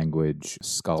visual language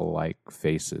skull-like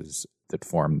faces that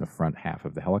form the front half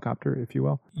of the helicopter, if you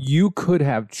will. You could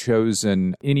have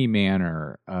chosen any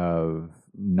manner of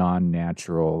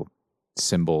non-natural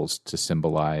symbols to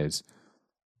symbolize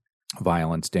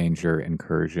violence, danger,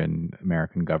 incursion,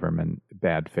 American government,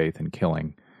 bad faith, and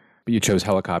killing. But you chose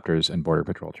helicopters and border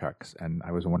patrol trucks, and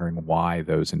I was wondering why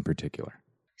those in particular.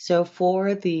 So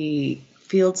for the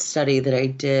field study that I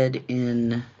did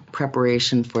in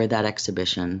preparation for that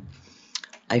exhibition,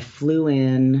 I flew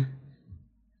in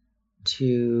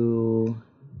to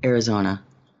Arizona,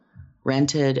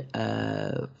 rented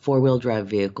a 4-wheel drive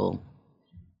vehicle,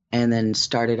 and then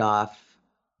started off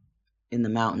in the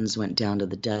mountains, went down to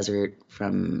the desert,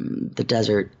 from the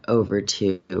desert over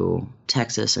to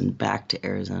Texas and back to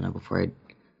Arizona before I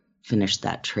finished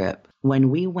that trip. When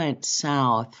we went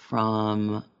south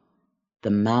from the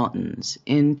mountains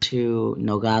into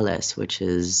Nogales, which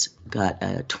has got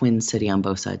a twin city on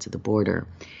both sides of the border,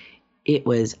 it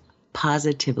was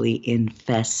positively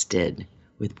infested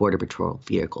with Border Patrol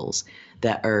vehicles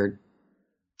that are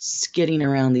skidding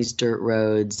around these dirt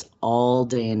roads all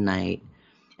day and night.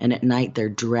 And at night, they're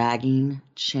dragging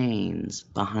chains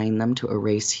behind them to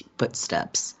erase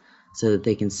footsteps so that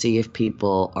they can see if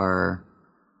people are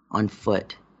on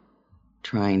foot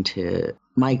trying to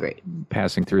migrate.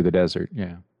 Passing through the desert,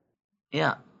 yeah.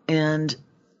 Yeah. And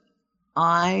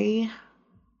I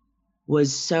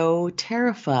was so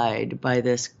terrified by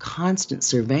this constant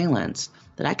surveillance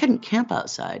that I couldn't camp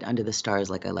outside under the stars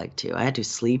like I like to. I had to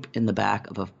sleep in the back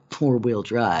of a 4-wheel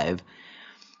drive.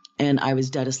 And I was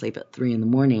dead asleep at 3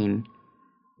 a.m.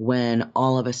 when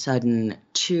all of a sudden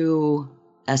 2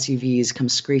 SUVs come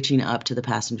screeching up to the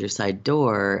passenger side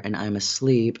door, and I'm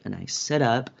asleep, and I sit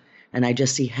up, and I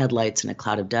just see headlights and a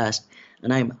cloud of dust,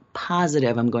 and I'm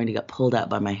positive I'm going to get pulled out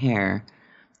by my hair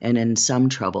and in some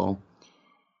trouble.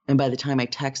 And by the time I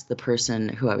text the person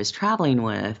who I was traveling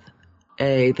with,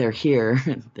 they're here,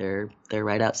 they're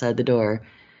right outside the door.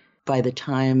 By the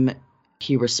time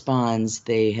he responds,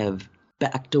 they have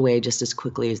backed away just as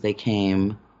quickly as they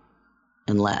came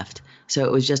and left. So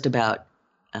it was just about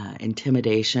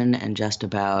intimidation and just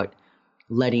about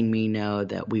letting me know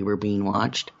that we were being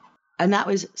watched. And that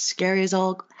was scary as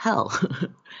all hell.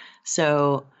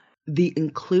 So the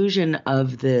inclusion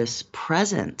of this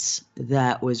presence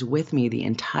that was with me the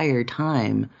entire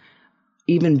time,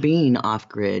 even being off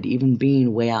grid, even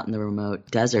being way out in the remote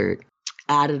desert,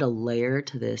 added a layer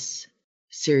to this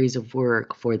series of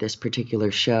work for this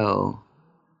particular show.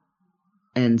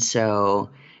 And so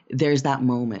there's that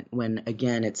moment when,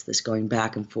 again, it's this going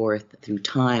back and forth through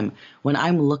time. When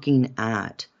I'm looking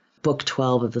at Book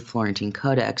 12 of the Florentine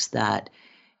Codex, that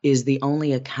is the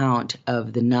only account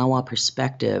of the Nahua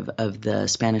perspective of the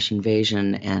Spanish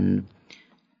invasion and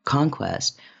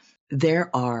conquest, there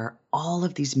are all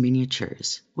of these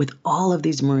miniatures with all of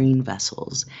these marine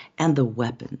vessels and the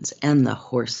weapons and the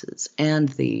horses and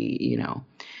the,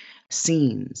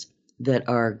 scenes that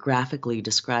are graphically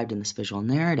described in this visual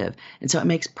narrative. And so it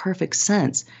makes perfect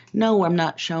sense. No, I'm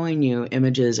not showing you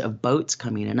images of boats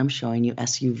coming in. I'm showing you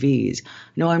SUVs.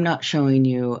 No, I'm not showing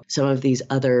you some of these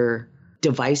other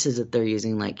devices that they're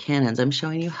using, like cannons. I'm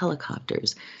showing you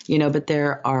helicopters, but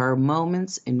there are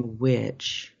moments in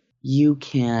which you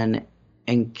can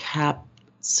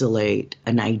encapsulate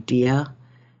an idea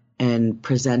and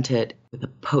present it with a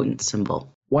potent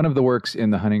symbol. One of the works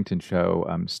in the Huntington Show,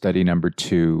 study number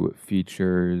 2,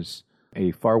 features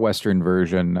a far western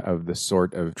version of the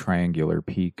sort of triangular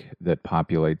peak that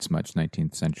populates much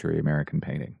 19th century American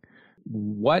painting.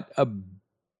 What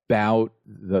about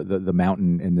the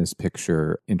mountain in this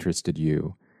picture interested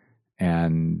you?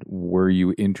 And were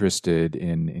you interested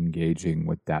in engaging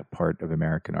with that part of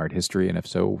American art history? And if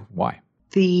so, why?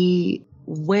 The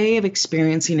way of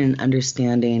experiencing and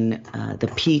understanding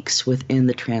the peaks within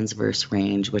the transverse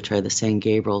range, which are the San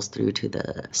Gabriels through to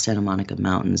the Santa Monica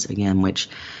Mountains, again, which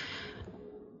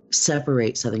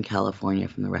separate Southern California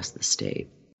from the rest of the state.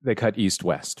 They cut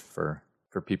east-west for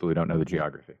people who don't know the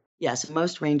geography. Yes,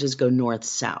 most ranges go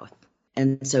north-south.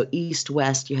 And so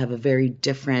east-west, you have a very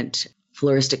different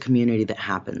floristic community that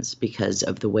happens because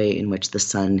of the way in which the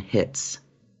sun hits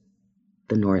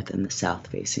the north and the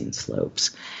south-facing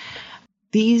slopes.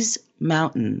 These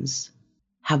mountains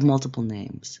have multiple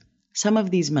names. Some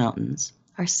of these mountains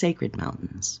are sacred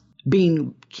mountains.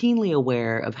 Being keenly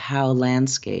aware of how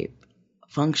landscape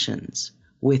functions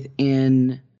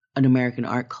within an American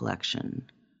art collection,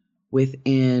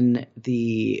 within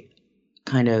the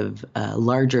kind of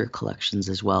larger collections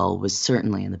as well, was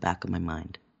certainly in the back of my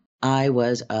mind. I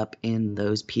was up in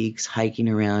those peaks, hiking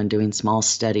around, doing small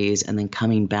studies, and then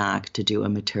coming back to do a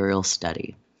material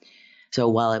study. So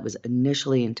while it was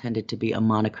initially intended to be a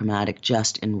monochromatic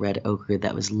just in red ochre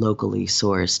that was locally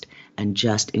sourced, and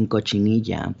just in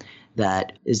cochinilla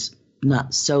that is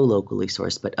not so locally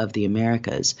sourced, but of the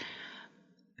Americas,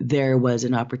 there was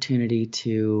an opportunity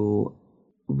to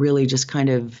really just kind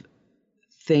of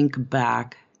think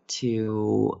back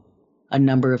to a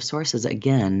number of sources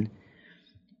again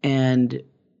and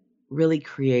really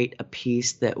create a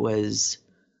piece that was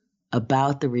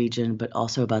about the region, but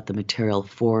also about the material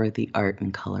for the art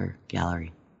and color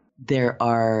gallery. There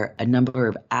are a number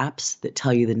of apps that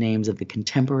tell you the names of the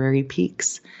contemporary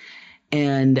peaks,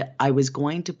 and I was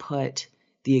going to put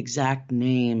the exact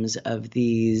names of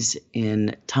these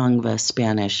in Tongva,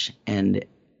 Spanish, and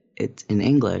it's in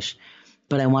English,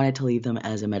 but I wanted to leave them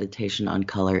as a meditation on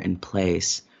color and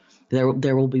place.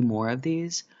 There will be more of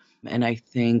these, and I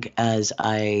think as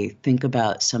I think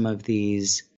about some of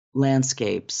these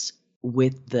landscapes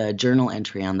with the journal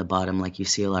entry on the bottom, like you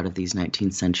see a lot of these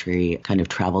 19th century kind of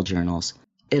travel journals,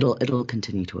 it'll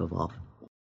continue to evolve.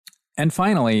 And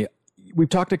finally, we've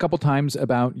talked a couple times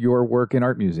about your work in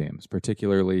art museums,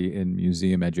 particularly in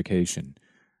museum education.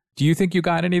 Do you think you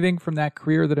got anything from that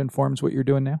career that informs what you're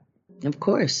doing now? Of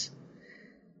course.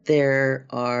 There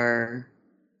are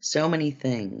so many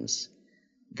things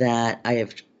that I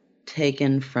have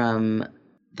taken from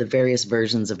the various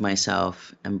versions of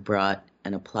myself and brought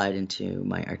and applied into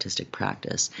my artistic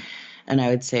practice. And I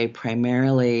would say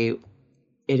primarily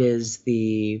it is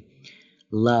the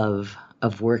love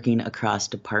of working across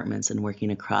departments and working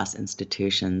across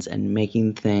institutions and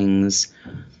making things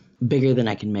bigger than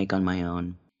I can make on my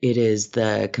own. It is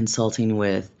the consulting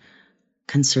with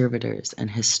conservators and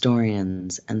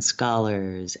historians and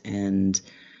scholars and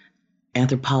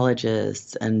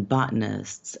anthropologists and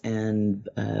botanists and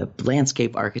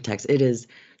landscape architects. It is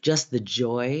just the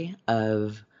joy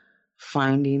of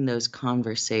finding those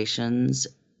conversations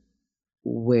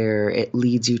where it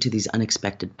leads you to these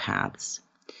unexpected paths.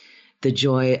 The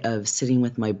joy of sitting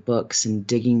with my books and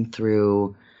digging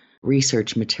through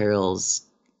research materials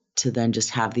to then just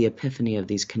have the epiphany of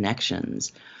these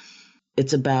connections.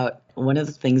 It's about one of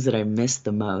the things that I miss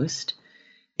the most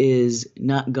is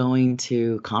not going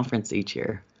to conference each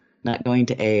year, not going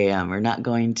to AAM or not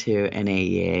going to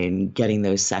NAEA and getting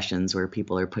those sessions where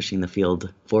people are pushing the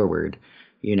field forward,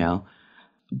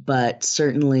 But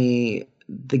certainly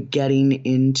the getting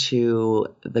into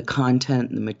the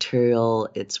content, the material,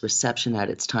 its reception at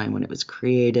its time when it was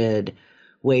created,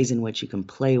 ways in which you can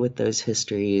play with those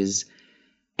histories,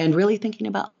 and really thinking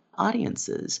about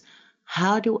audiences.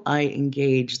 How do I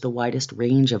engage the widest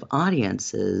range of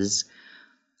audiences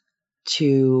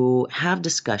to have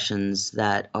discussions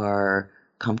that are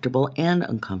comfortable and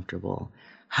uncomfortable?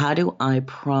 How do I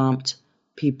prompt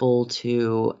people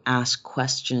to ask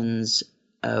questions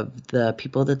of the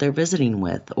people that they're visiting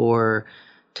with, or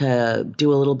to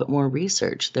do a little bit more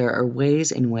research? There are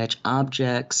ways in which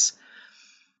objects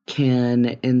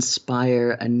can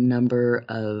inspire a number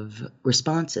of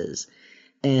responses.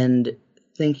 And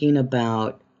thinking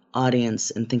about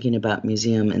audience and thinking about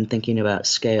museum and thinking about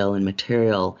scale and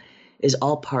material is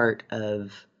all part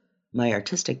of my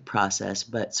artistic process,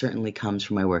 but certainly comes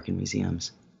from my work in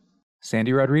museums.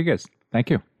 Sandy Rodriguez, thank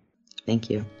you. Thank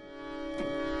you.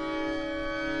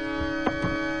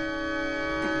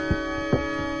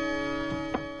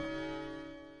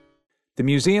 The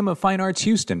Museum of Fine Arts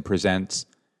Houston presents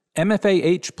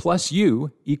MFAH plus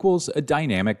U equals a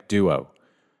dynamic duo.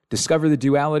 Discover the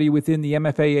duality within the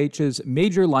MFAH's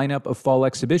major lineup of fall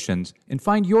exhibitions and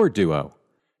find your duo.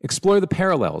 Explore the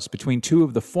parallels between two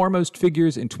of the foremost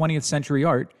figures in 20th century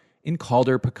art in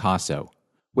Calder Picasso.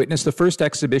 Witness the first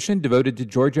exhibition devoted to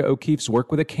Georgia O'Keeffe's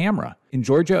work with a camera in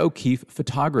Georgia O'Keeffe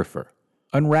Photographer.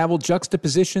 Unravel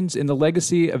juxtapositions in the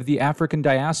legacy of the African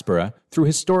diaspora through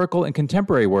historical and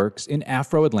contemporary works in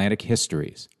Afro-Atlantic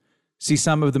histories. See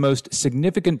some of the most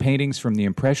significant paintings from the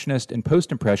Impressionist and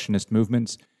Post-Impressionist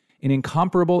movements in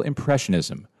Incomparable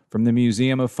Impressionism from the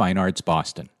Museum of Fine Arts,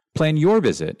 Boston. Plan your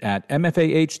visit at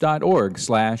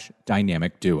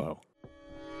mfah.org/dynamic duo.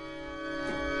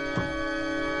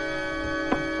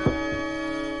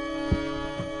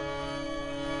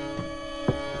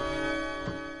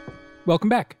 Welcome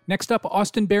back. Next up,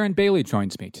 Austen Barron Bailey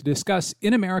joins me to discuss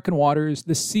In American Waters,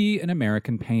 The Sea in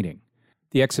American Painting.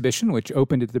 The exhibition, which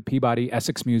opened at the Peabody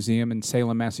Essex Museum in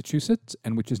Salem, Massachusetts,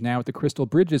 and which is now at the Crystal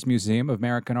Bridges Museum of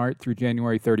American Art through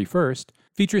January 31st,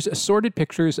 features assorted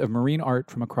pictures of marine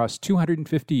art from across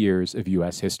 250 years of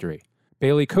U.S. history.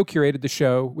 Bailey co-curated the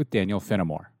show with Daniel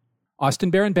Finnemore.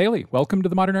 Austen Barron Bailey, welcome to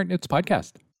the Modern Art Notes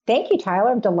podcast. Thank you,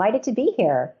 Tyler. I'm delighted to be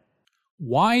here.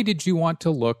 Why did you want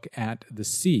to look at the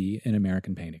sea in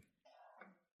American painting?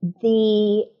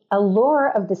 The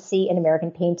allure of the sea in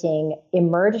American painting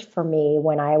emerged for me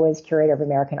when I was curator of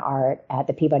American art at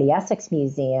the Peabody Essex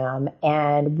Museum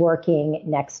and working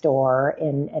next door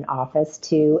in an office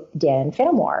to Dan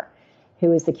Finnemore,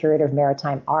 who is the curator of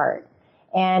maritime art.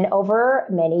 And over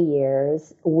many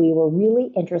years, we were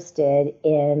really interested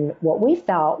in what we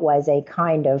felt was a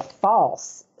kind of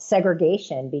false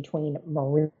segregation between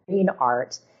marine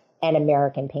art and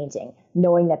American painting,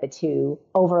 knowing that the two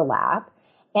overlap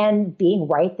and being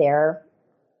right there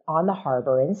on the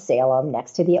harbor in Salem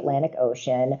next to the Atlantic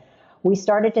Ocean. We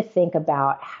started to think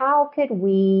about how could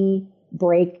we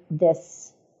break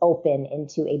this open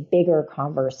into a bigger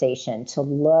conversation to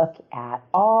look at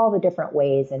all the different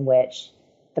ways in which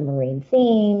the marine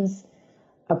themes,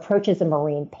 approaches of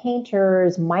marine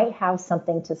painters might have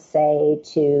something to say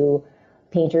to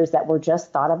painters that were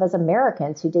just thought of as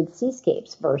Americans who did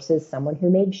seascapes versus someone who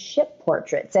made ship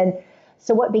portraits. And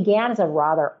so what began as a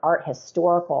rather art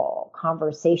historical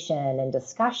conversation and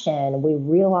discussion, we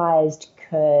realized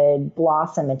could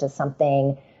blossom into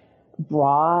something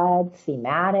broad,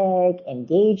 thematic,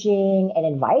 engaging, and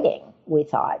inviting, we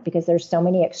thought, because there's so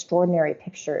many extraordinary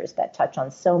pictures that touch on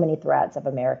so many threads of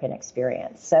American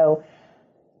experience. So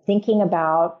thinking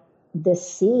about the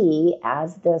sea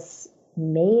as this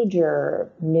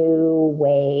major new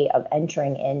way of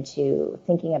entering into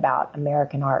thinking about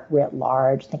American art writ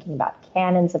large, thinking about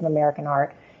canons of American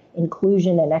art,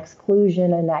 inclusion and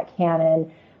exclusion in that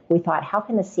canon, we thought, how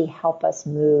can the sea help us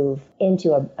move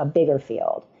into a bigger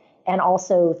field? And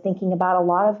also thinking about a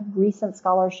lot of recent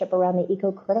scholarship around the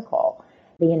eco-critical,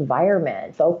 the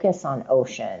environment, focus on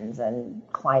oceans and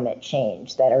climate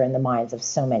change that are in the minds of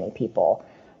so many people,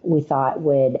 we thought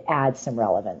would add some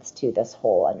relevance to this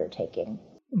whole undertaking.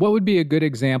 What would be a good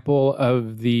example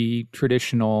of the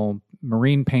traditional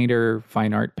marine painter,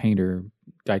 fine art painter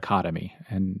dichotomy,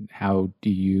 and how do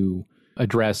you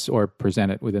address or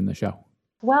present it within the show?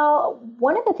 Well,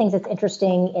 one of the things that's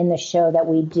interesting in the show that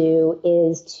we do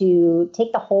is to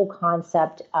take the whole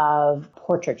concept of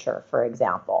portraiture, for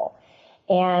example.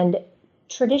 And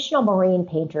traditional marine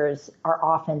painters are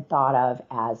often thought of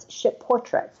as ship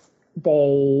portraits.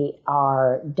 They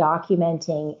are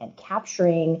documenting and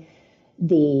capturing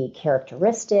the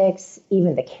characteristics,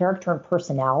 even the character and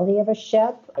personality of a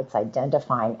ship. It's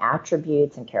identifying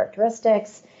attributes and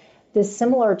characteristics. This is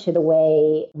similar to the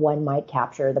way one might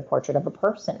capture the portrait of a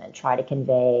person and try to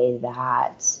convey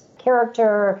that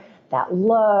character, that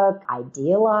look,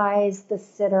 idealize the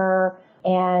sitter,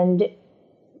 and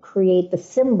create the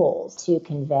symbols to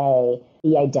convey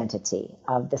the identity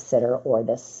of the sitter or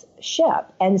this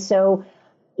ship. And so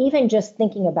even just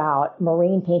thinking about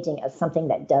marine painting as something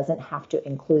that doesn't have to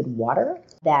include water,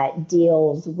 that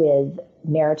deals with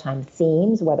maritime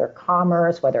themes, whether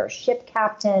commerce, whether a ship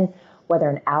captain, whether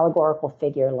an allegorical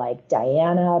figure like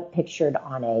Diana pictured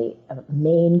on a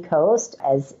Maine coast,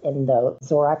 as in the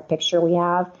Zorak picture we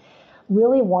have,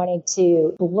 really wanting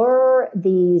to blur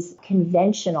these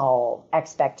conventional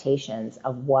expectations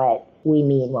of what we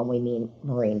mean when we mean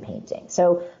marine painting.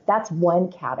 So that's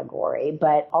one category,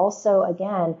 but also,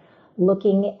 again,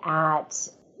 looking at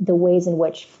the ways in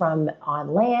which from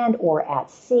on land or at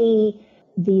sea,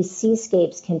 these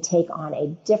seascapes can take on a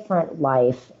different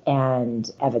life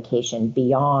and evocation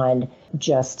beyond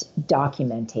just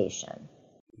documentation.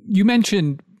 You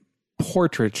mentioned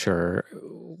portraiture.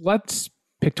 Let's,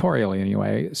 pictorially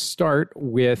anyway, start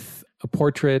with a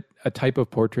portrait, a type of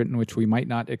portrait in which we might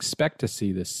not expect to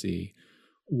see the sea.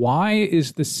 Why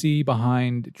is the sea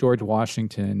behind George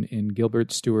Washington in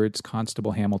Gilbert Stuart's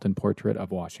Constable Hamilton portrait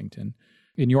of Washington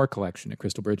in your collection at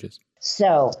Crystal Bridges?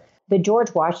 So the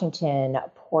George Washington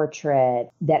portrait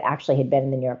that actually had been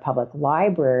in the New York Public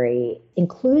Library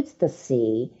includes the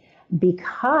sea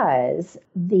because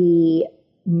the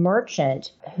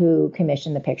merchant who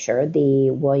commissioned the picture, the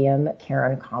William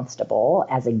Caron Constable,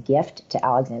 as a gift to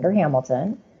Alexander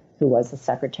Hamilton, who was the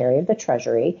Secretary of the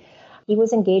Treasury, he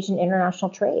was engaged in international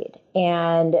trade.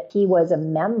 And he was a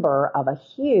member of a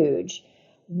huge,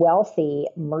 wealthy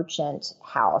merchant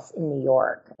house in New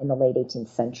York in the late 18th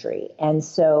century. And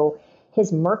so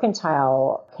his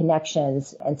mercantile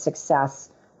connections and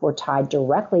success were tied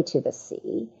directly to the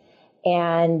sea.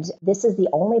 And this is the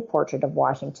only portrait of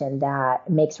Washington that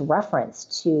makes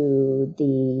reference to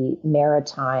the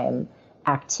maritime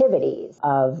activities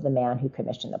of the man who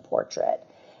commissioned the portrait.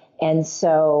 And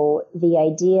so the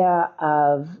idea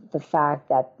of the fact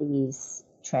that these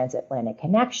transatlantic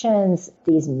connections,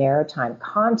 these maritime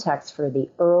contexts for the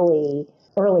early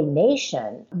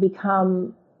nation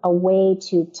become a way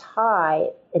to tie,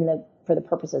 for the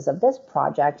purposes of this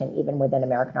project and even within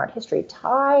American art history,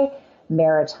 tie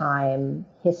maritime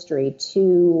history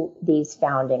to these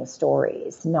founding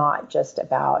stories, not just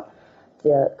about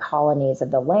the colonies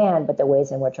of the land, but the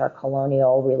ways in which our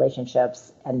colonial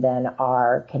relationships and then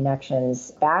our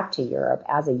connections back to Europe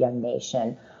as a young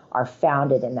nation are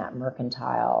founded in that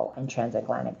mercantile and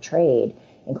transatlantic trade,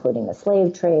 including the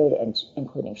slave trade and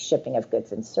including shipping of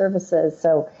goods and services.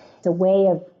 So it's a way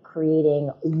of creating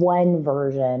one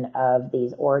version of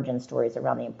these origin stories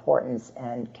around the importance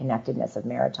and connectedness of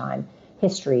maritime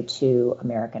history to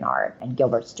American art. And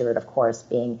Gilbert Stuart, of course,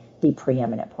 being the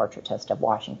preeminent portraitist of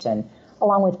Washington,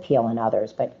 along with Peale and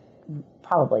others, but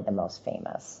probably the most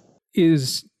famous.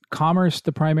 Is commerce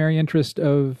the primary interest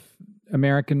of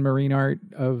American marine art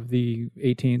of the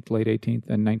 18th, late 18th,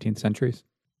 and 19th centuries?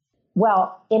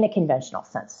 Well, in a conventional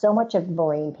sense. So much of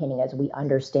marine painting, as we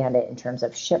understand it in terms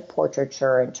of ship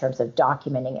portraiture, in terms of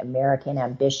documenting American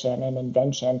ambition and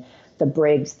invention, the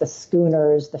brigs, the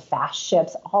schooners, the fast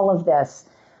ships, all of this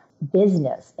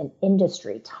business and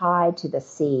industry tied to the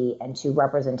sea and to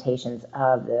representations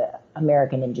of the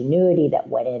American ingenuity that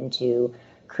went into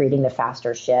creating the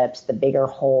faster ships, the bigger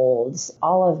holds,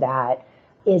 all of that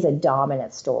is a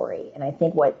dominant story. And I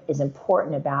think what is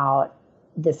important about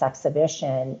this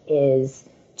exhibition is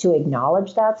to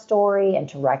acknowledge that story and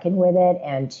to reckon with it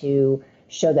and to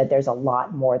show that there's a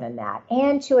lot more than that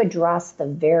and to address the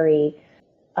very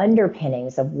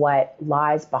underpinnings of what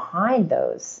lies behind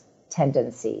those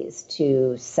tendencies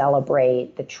to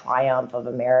celebrate the triumph of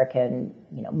American,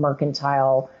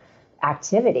 mercantile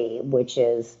activity, which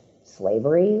is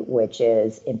slavery, which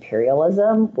is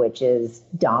imperialism, which is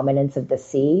dominance of the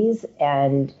seas,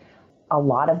 and a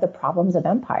lot of the problems of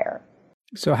empire.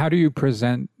 So how do you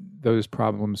present those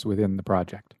problems within the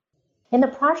project? In the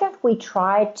project, we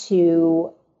try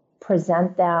to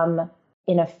present them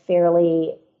in a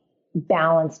fairly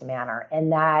balanced manner,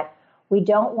 in that we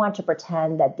don't want to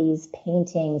pretend that these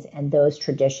paintings and those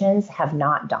traditions have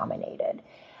not dominated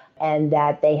and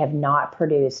that they have not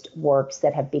produced works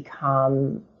that have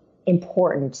become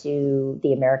important to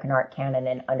the American art canon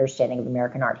and understanding of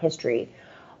American art history.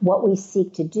 What we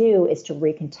seek to do is to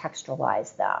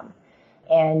recontextualize them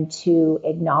and to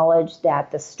acknowledge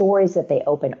that the stories that they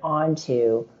open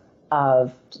onto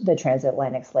of the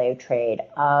transatlantic slave trade,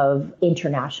 of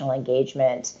international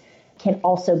engagement, can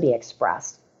also be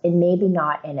expressed. And maybe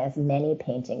not in as many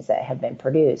paintings that have been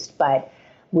produced, but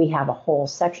we have a whole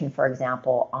section, for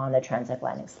example, on the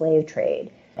transatlantic slave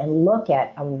trade and look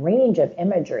at a range of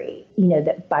imagery,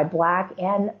 that by Black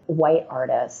and white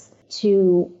artists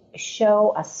to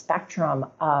show a spectrum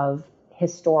of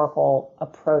historical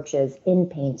approaches in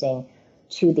painting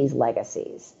to these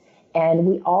legacies. And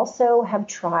we also have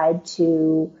tried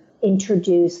to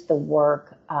introduce the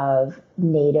work of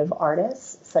Native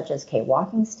artists, such as Kay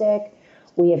Walkingstick.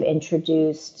 We have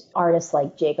introduced artists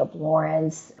like Jacob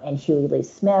Lawrence and Huey Lee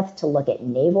Smith to look at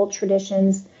naval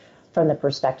traditions from the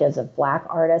perspectives of Black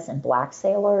artists and Black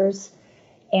sailors.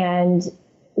 And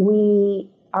we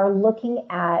are looking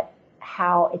at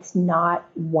how it's not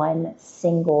one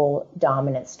single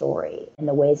dominant story, and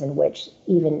the ways in which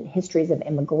even histories of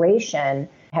immigration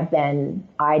have been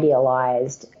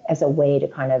idealized as a way to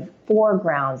kind of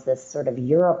foreground this sort of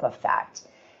Europe effect.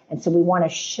 And so we want to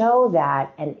show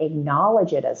that and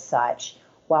acknowledge it as such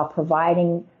while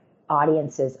providing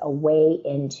audiences a way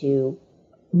into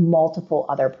multiple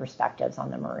other perspectives on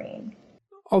the Marine.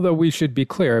 Although we should be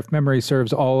clear, if memory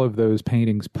serves, all of those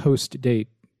paintings post-date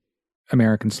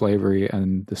American slavery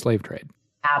and the slave trade.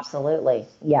 Absolutely.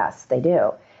 Yes, they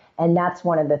do. And that's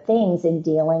one of the things in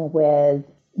dealing with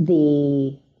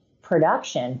the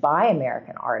production by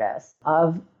American artists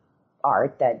of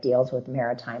art that deals with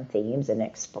maritime themes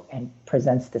and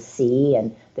presents the sea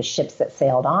and the ships that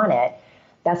sailed on it.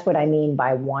 That's what I mean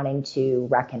by wanting to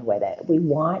reckon with it. We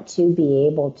want to be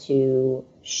able to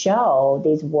show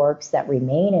these works that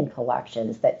remain in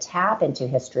collections, that tap into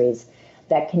histories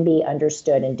that can be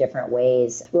understood in different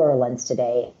ways through our lens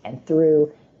today and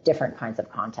through different kinds of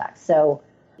contexts. So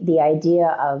the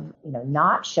idea of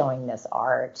not showing this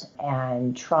art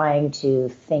and trying to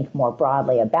think more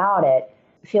broadly about it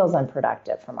feels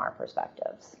unproductive from our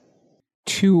perspectives.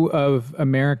 Two of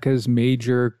America's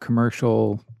major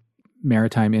commercial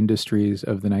maritime industries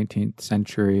of the 19th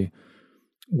century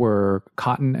were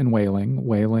cotton and whaling.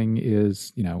 Whaling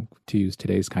is, to use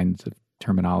today's kinds of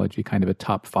terminology, kind of a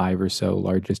top 5 or so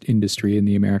largest industry in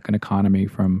the American economy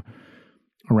from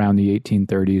around the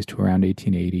 1830s to around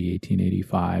 1880,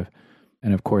 1885.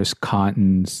 And of course,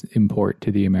 cotton's import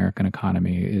to the American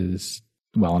economy is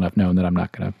well enough known that I'm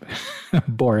not going to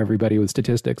bore everybody with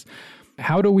statistics.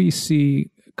 How do we see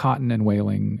cotton and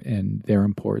whaling and their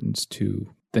importance to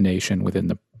the nation within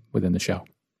the show?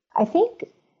 I think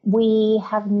we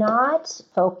have not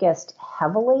focused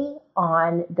heavily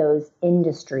on those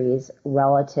industries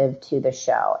relative to the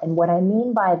show. And what I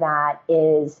mean by that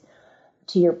is,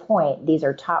 to your point, these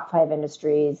are top 5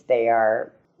 industries. They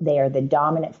are the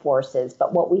dominant forces.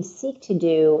 But what we seek to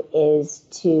do is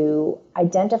to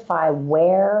identify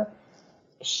where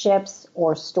ships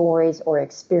or stories or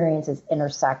experiences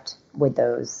intersect with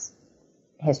those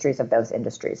histories of those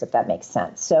industries, if that makes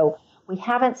sense. So we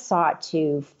haven't sought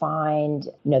to find,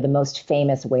 the most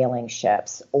famous whaling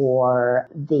ships or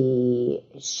the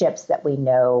ships that we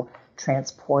know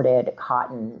transported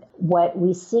cotton. What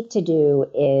we seek to do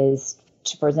is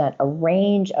to present a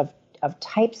range of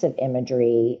types of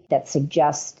imagery that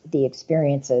suggest the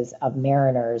experiences of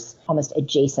mariners almost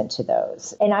adjacent to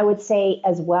those. And I would say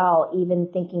as well, even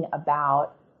thinking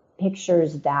about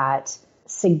pictures that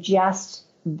suggest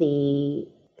the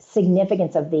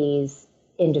significance of these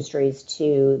industries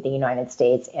to the United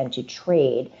States and to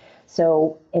trade.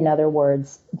 So, in other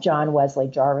words, John Wesley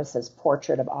Jarvis's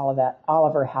portrait of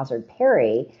Oliver Hazard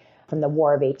Perry from the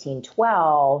War of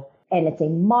 1812, and it's a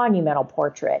monumental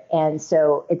portrait. And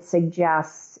so it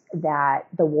suggests that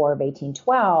the War of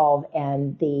 1812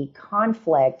 and the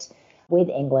conflict with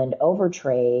England over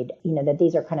trade, that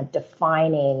these are kind of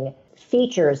defining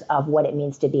features of what it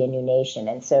means to be a new nation.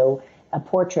 And so a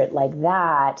portrait like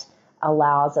that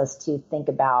allows us to think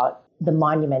about the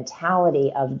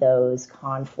monumentality of those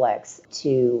conflicts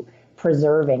to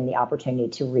preserving the opportunity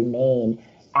to remain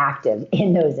active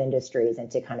in those industries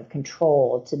and to kind of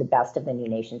control, to the best of the new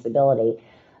nation's ability,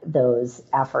 those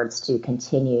efforts to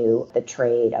continue the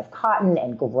trade of cotton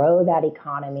and grow that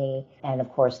economy. And of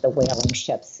course, the whaling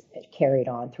ships carried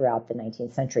on throughout the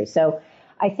 19th century. So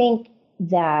I think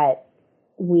that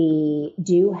we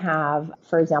do have,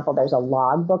 for example, there's a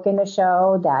logbook in the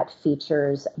show that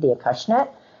features the Acushnet,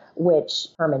 which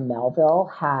Herman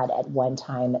Melville had at one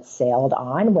time sailed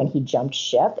on when he jumped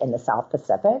ship in the South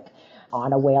Pacific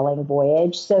on a whaling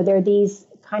voyage. So there are these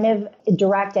kind of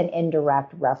direct and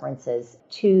indirect references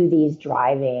to these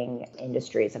driving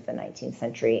industries of the 19th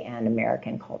century and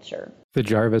American culture. The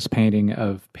Jarvis painting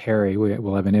of Perry,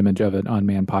 we'll have an image of it on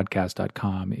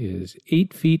manpodcast.com, is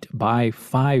 8 feet by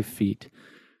 5 feet.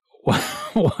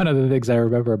 One of the things I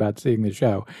remember about seeing the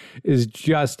show is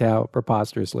just how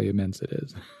preposterously immense it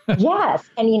is. Yes.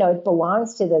 And, it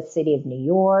belongs to the city of New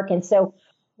York. And so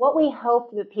what we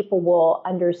hope that people will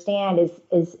understand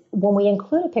is when we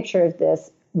include a picture of this,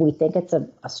 we think it's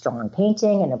a strong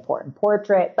painting, an important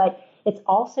portrait, but it's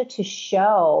also to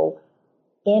show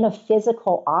in a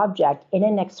physical object, in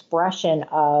an expression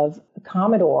of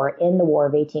Commodore in the War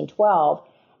of 1812,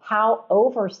 how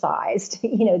oversized,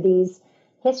 these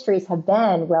histories have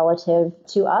been relative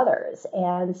to others.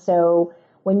 And so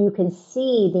when you can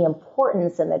see the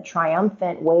importance and the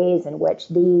triumphant ways in which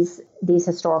these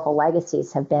historical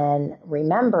legacies have been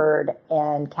remembered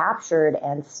and captured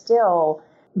and still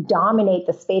dominate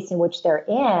the space in which they're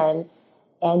in,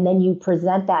 And then you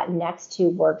present that next to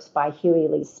works by Huey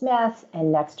Lee Smith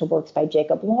and next to works by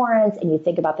Jacob Lawrence, and you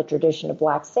think about the tradition of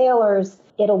Black sailors,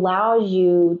 it allows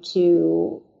you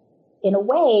to, in a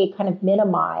way, kind of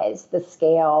minimize the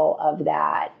scale of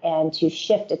that and to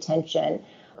shift attention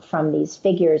from these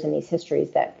figures and these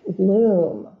histories that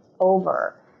loom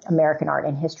over American art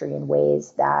and history in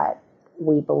ways that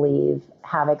we believe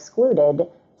have excluded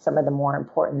some of the more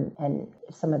important and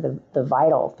some of the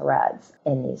vital threads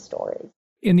in these stories.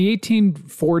 In the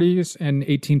 1840s and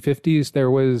 1850s, there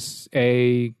was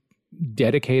a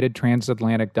dedicated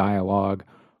transatlantic dialogue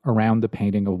around the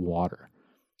painting of water.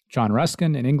 John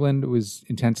Ruskin in England was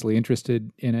intensely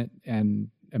interested in it, and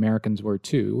Americans were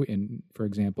too. For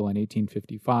example, in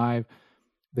 1855,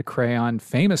 the crayon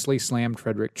famously slammed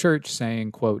Frederick Church,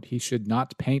 saying, quote, "He should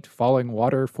not paint falling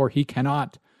water, for he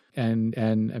cannot." And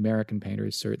American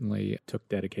painters certainly took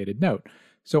dedicated note.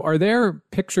 So are there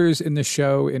pictures in the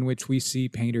show in which we see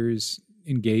painters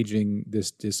engaging this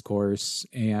discourse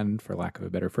and, for lack of a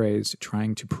better phrase,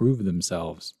 trying to prove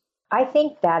themselves? I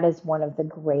think that is one of the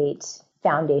great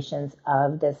foundations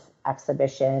of this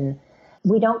exhibition.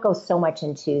 We don't go so much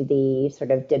into the sort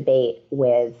of debate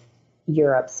with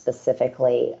Europe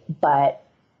specifically, but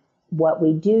what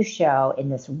we do show in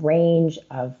this range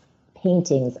of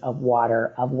paintings of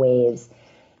water, of waves,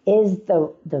 is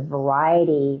the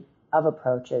variety of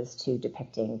approaches to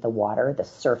depicting the water, the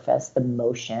surface, the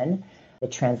motion, the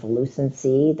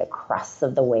translucency, the crests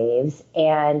of the waves.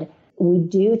 And we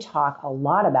do talk a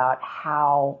lot about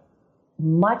how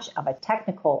much of a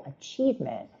technical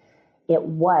achievement it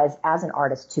was as an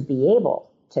artist to be able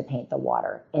to paint the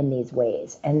water in these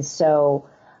ways. And so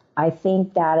I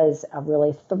think that is a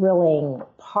really thrilling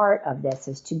part of this,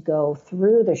 is to go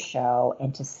through the show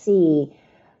and to see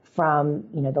from,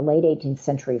 the late 18th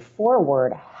century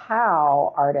forward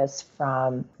how artists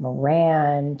from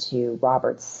Moran to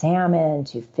Robert Salmon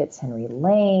to Fitzhenry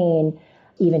Lane,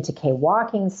 even to Kay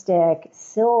Walkingstick,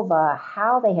 Silva,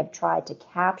 how they have tried to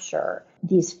capture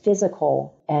these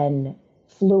physical and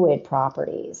fluid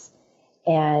properties.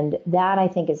 And that, I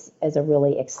think, is a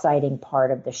really exciting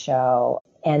part of the show.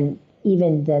 And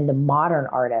even then the modern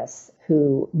artists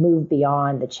who move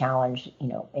beyond the challenge,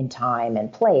 in time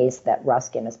and place that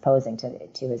Ruskin is posing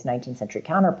to his 19th century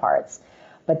counterparts.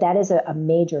 But that is a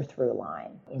major through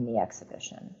line in the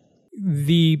exhibition.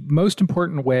 The most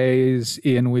important ways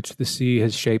in which the sea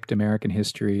has shaped American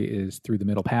history is through the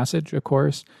Middle Passage, of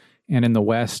course, and in the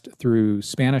West through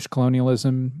Spanish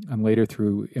colonialism, and later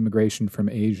through immigration from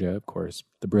Asia. Of course,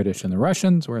 the British and the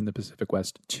Russians were in the Pacific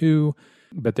West too,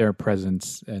 but their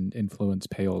presence and influence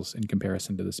pales in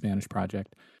comparison to the Spanish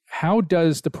project. How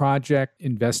does the project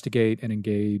investigate and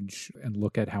engage and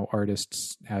look at how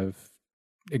artists have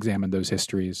examined those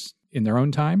histories in their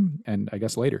own time, and I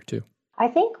guess later too? I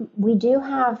think we do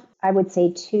have, I would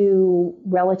say, two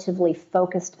relatively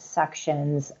focused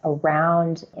sections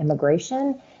around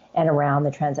immigration and around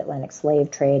the transatlantic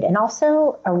slave trade, and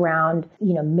also around,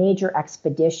 major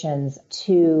expeditions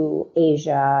to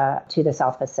Asia, to the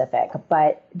South Pacific.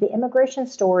 But the immigration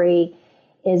story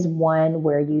is one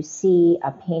where you see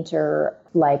a painter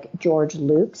like George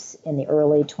Lukes in the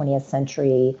early 20th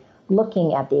century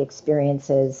looking at the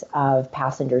experiences of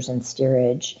passengers in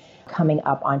steerage coming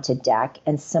up onto deck.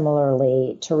 And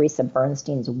similarly, Teresa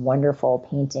Bernstein's wonderful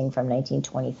painting from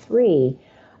 1923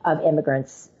 of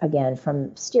immigrants, again,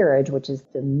 from steerage, which is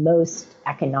the most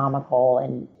economical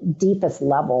and deepest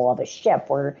level of a ship,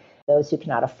 where those who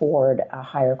cannot afford a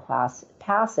higher class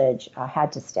passage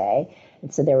had to stay.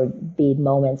 And so there would be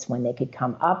moments when they could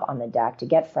come up on the deck to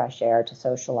get fresh air, to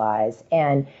socialize.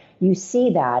 And you see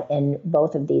that in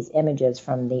both of these images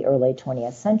from the early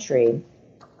 20th century.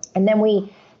 And then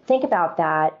we think about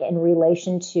that in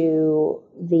relation to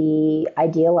the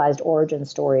idealized origin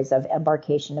stories of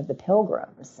embarkation of the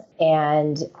Pilgrims.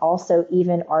 And also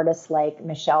even artists like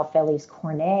Michel Félix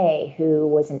Cornet, who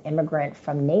was an immigrant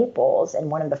from Naples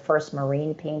and one of the first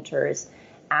marine painters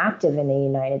active in the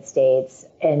United States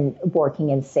and working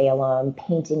in Salem,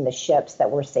 painting the ships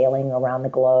that were sailing around the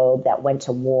globe that went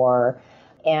to war.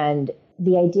 And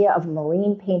the idea of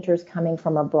marine painters coming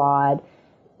from abroad,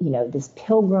 this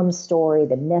pilgrim story,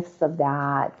 the myths of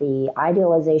that, the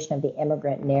idealization of the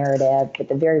immigrant narrative, but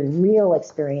the very real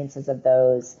experiences of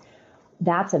those,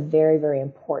 that's a very, very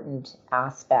important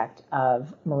aspect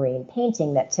of marine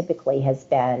painting that typically has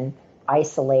been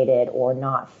isolated or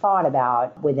not thought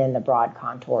about within the broad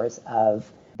contours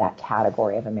of that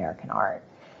category of American art.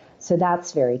 So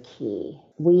that's very key.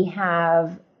 We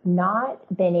have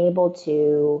not been able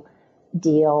to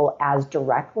deal as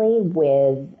directly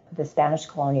with the Spanish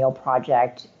colonial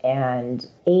project and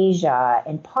Asia,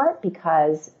 in part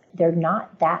because There are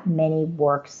not that many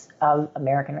works of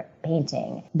American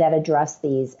painting that address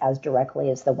these as directly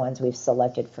as the ones we've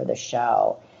selected for the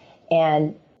show.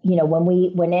 And,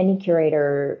 when any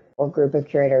curator or group of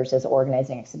curators is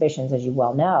organizing exhibitions, as you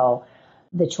well know,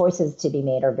 the choices to be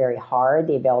made are very hard.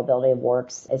 The availability of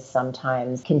works is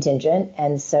sometimes contingent.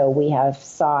 And so we have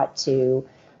sought to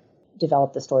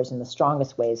develop the stories in the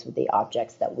strongest ways with the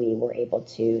objects that we were able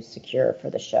to secure for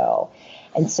the show.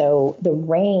 And so the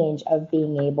range of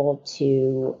being able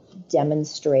to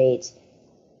demonstrate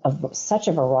such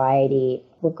a variety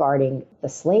regarding the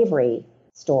slavery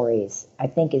stories, I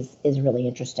think is really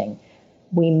interesting.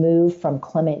 We move from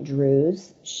Clement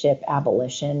Drew's Ship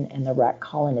Abolition and the Wreck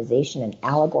Colonization, an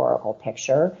allegorical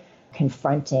picture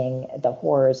confronting the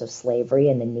horrors of slavery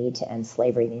and the need to end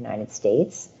slavery in the United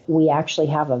States. We actually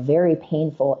have a very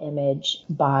painful image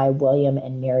by William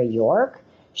and Mary York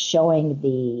showing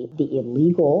the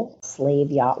illegal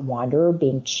slave yacht Wanderer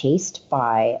being chased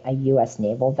by a U.S.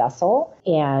 naval vessel.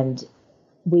 And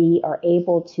we are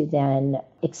able to then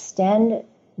extend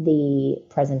the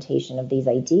presentation of these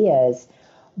ideas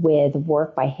with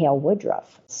work by Hale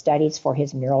Woodruff, studies for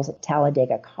his murals at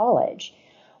Talladega College,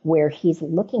 where he's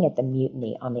looking at the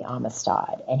mutiny on the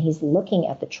Amistad, and he's looking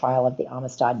at the trial of the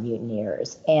Amistad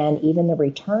mutineers, and even the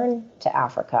return to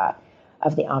Africa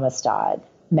of the Amistad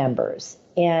members.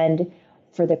 And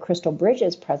for the Crystal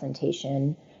Bridges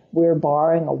presentation, we're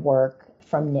borrowing a work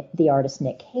from the artist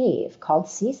Nick Cave called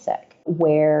Seasick,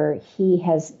 where he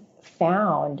has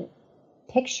found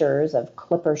pictures of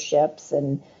clipper ships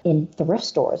and in thrift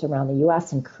stores around the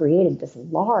U.S. and created this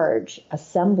large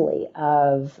assembly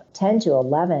of 10 to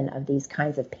 11 of these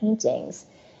kinds of paintings,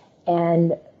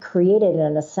 and created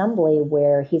an assembly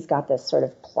where he's got this sort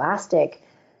of plastic,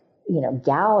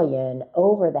 galleon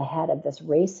over the head of this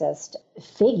racist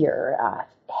figure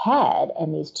head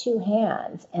and these two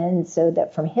hands. And so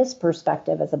that from his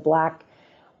perspective as a Black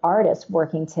artists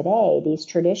working today, these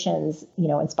traditions,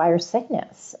 inspire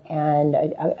sickness and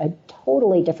a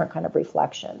totally different kind of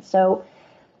reflection. So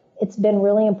it's been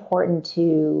really important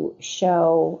to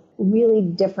show really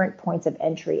different points of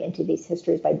entry into these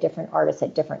histories by different artists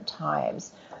at different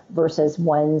times versus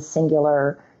one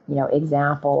singular,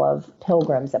 example of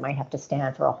pilgrims that might have to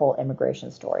stand for a whole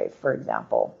immigration story, for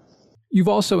example. You've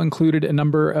also included a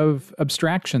number of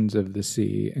abstractions of the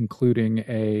sea, including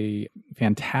a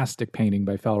fantastic painting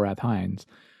by Felrath Hines.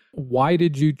 Why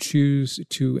did you choose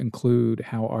to include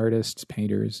how artists,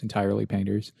 entirely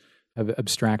painters, have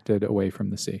abstracted away from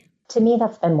the sea? To me,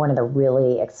 that's been one of the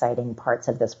really exciting parts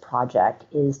of this project,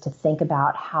 is to think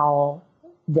about how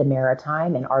the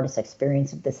maritime and artist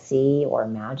experience of the sea or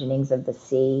imaginings of the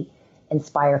sea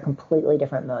inspire completely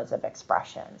different modes of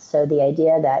expression. So the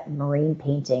idea that marine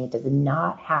painting does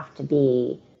not have to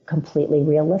be completely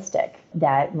realistic,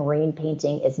 that marine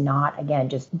painting is not, again,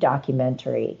 just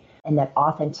documentary, and that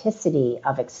authenticity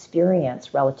of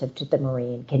experience relative to the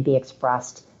marine can be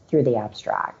expressed through the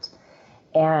abstract.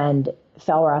 And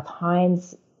Felrath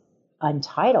Hines'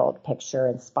 Untitled picture,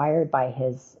 inspired by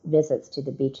his visits to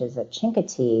the beaches at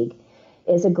Chincoteague,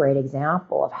 is a great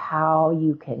example of how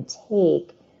you can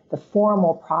take the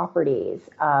formal properties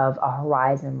of a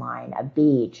horizon line, a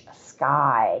beach, a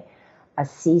sky, a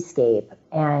seascape,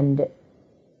 and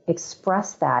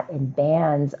express that in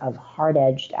bands of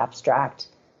hard-edged abstract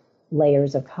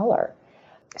layers of color.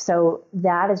 So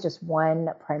that is just one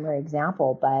primary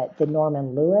example, but the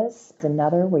Norman Lewis is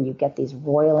another, where you get these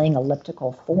roiling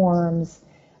elliptical forms,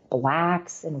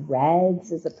 blacks and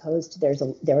reds, as opposed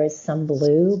to there is some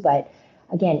blue, but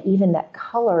again, even the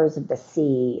colors of the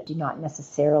sea do not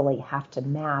necessarily have to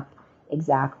map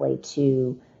exactly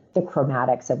to the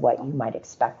chromatics of what you might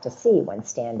expect to see when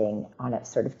standing on a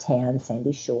sort of tan,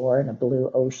 sandy shore and a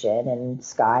blue ocean and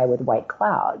sky with white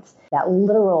clouds. That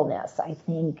literalness, I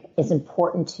think, is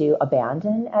important to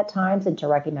abandon at times, and to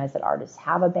recognize that artists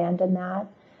have abandoned that,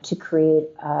 to create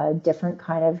a different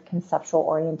kind of conceptual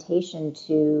orientation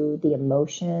to the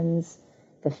emotions,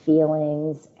 the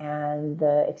feelings, and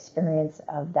the experience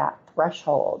of that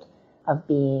threshold of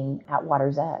being at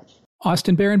water's edge.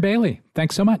 Austen Barron Bailey,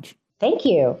 thanks so much. Thank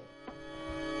you.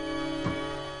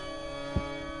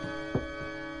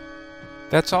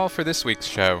 That's all for this week's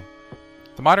show.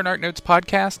 The Modern Art Notes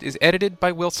podcast is edited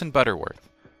by Wilson Butterworth.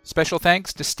 Special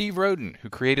thanks to Steve Roden,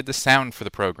 who created the sound for the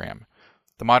program.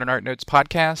 The Modern Art Notes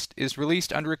podcast is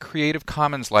released under a Creative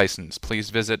Commons license.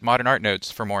 Please visit Modern Art Notes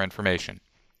for more information.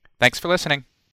 Thanks for listening.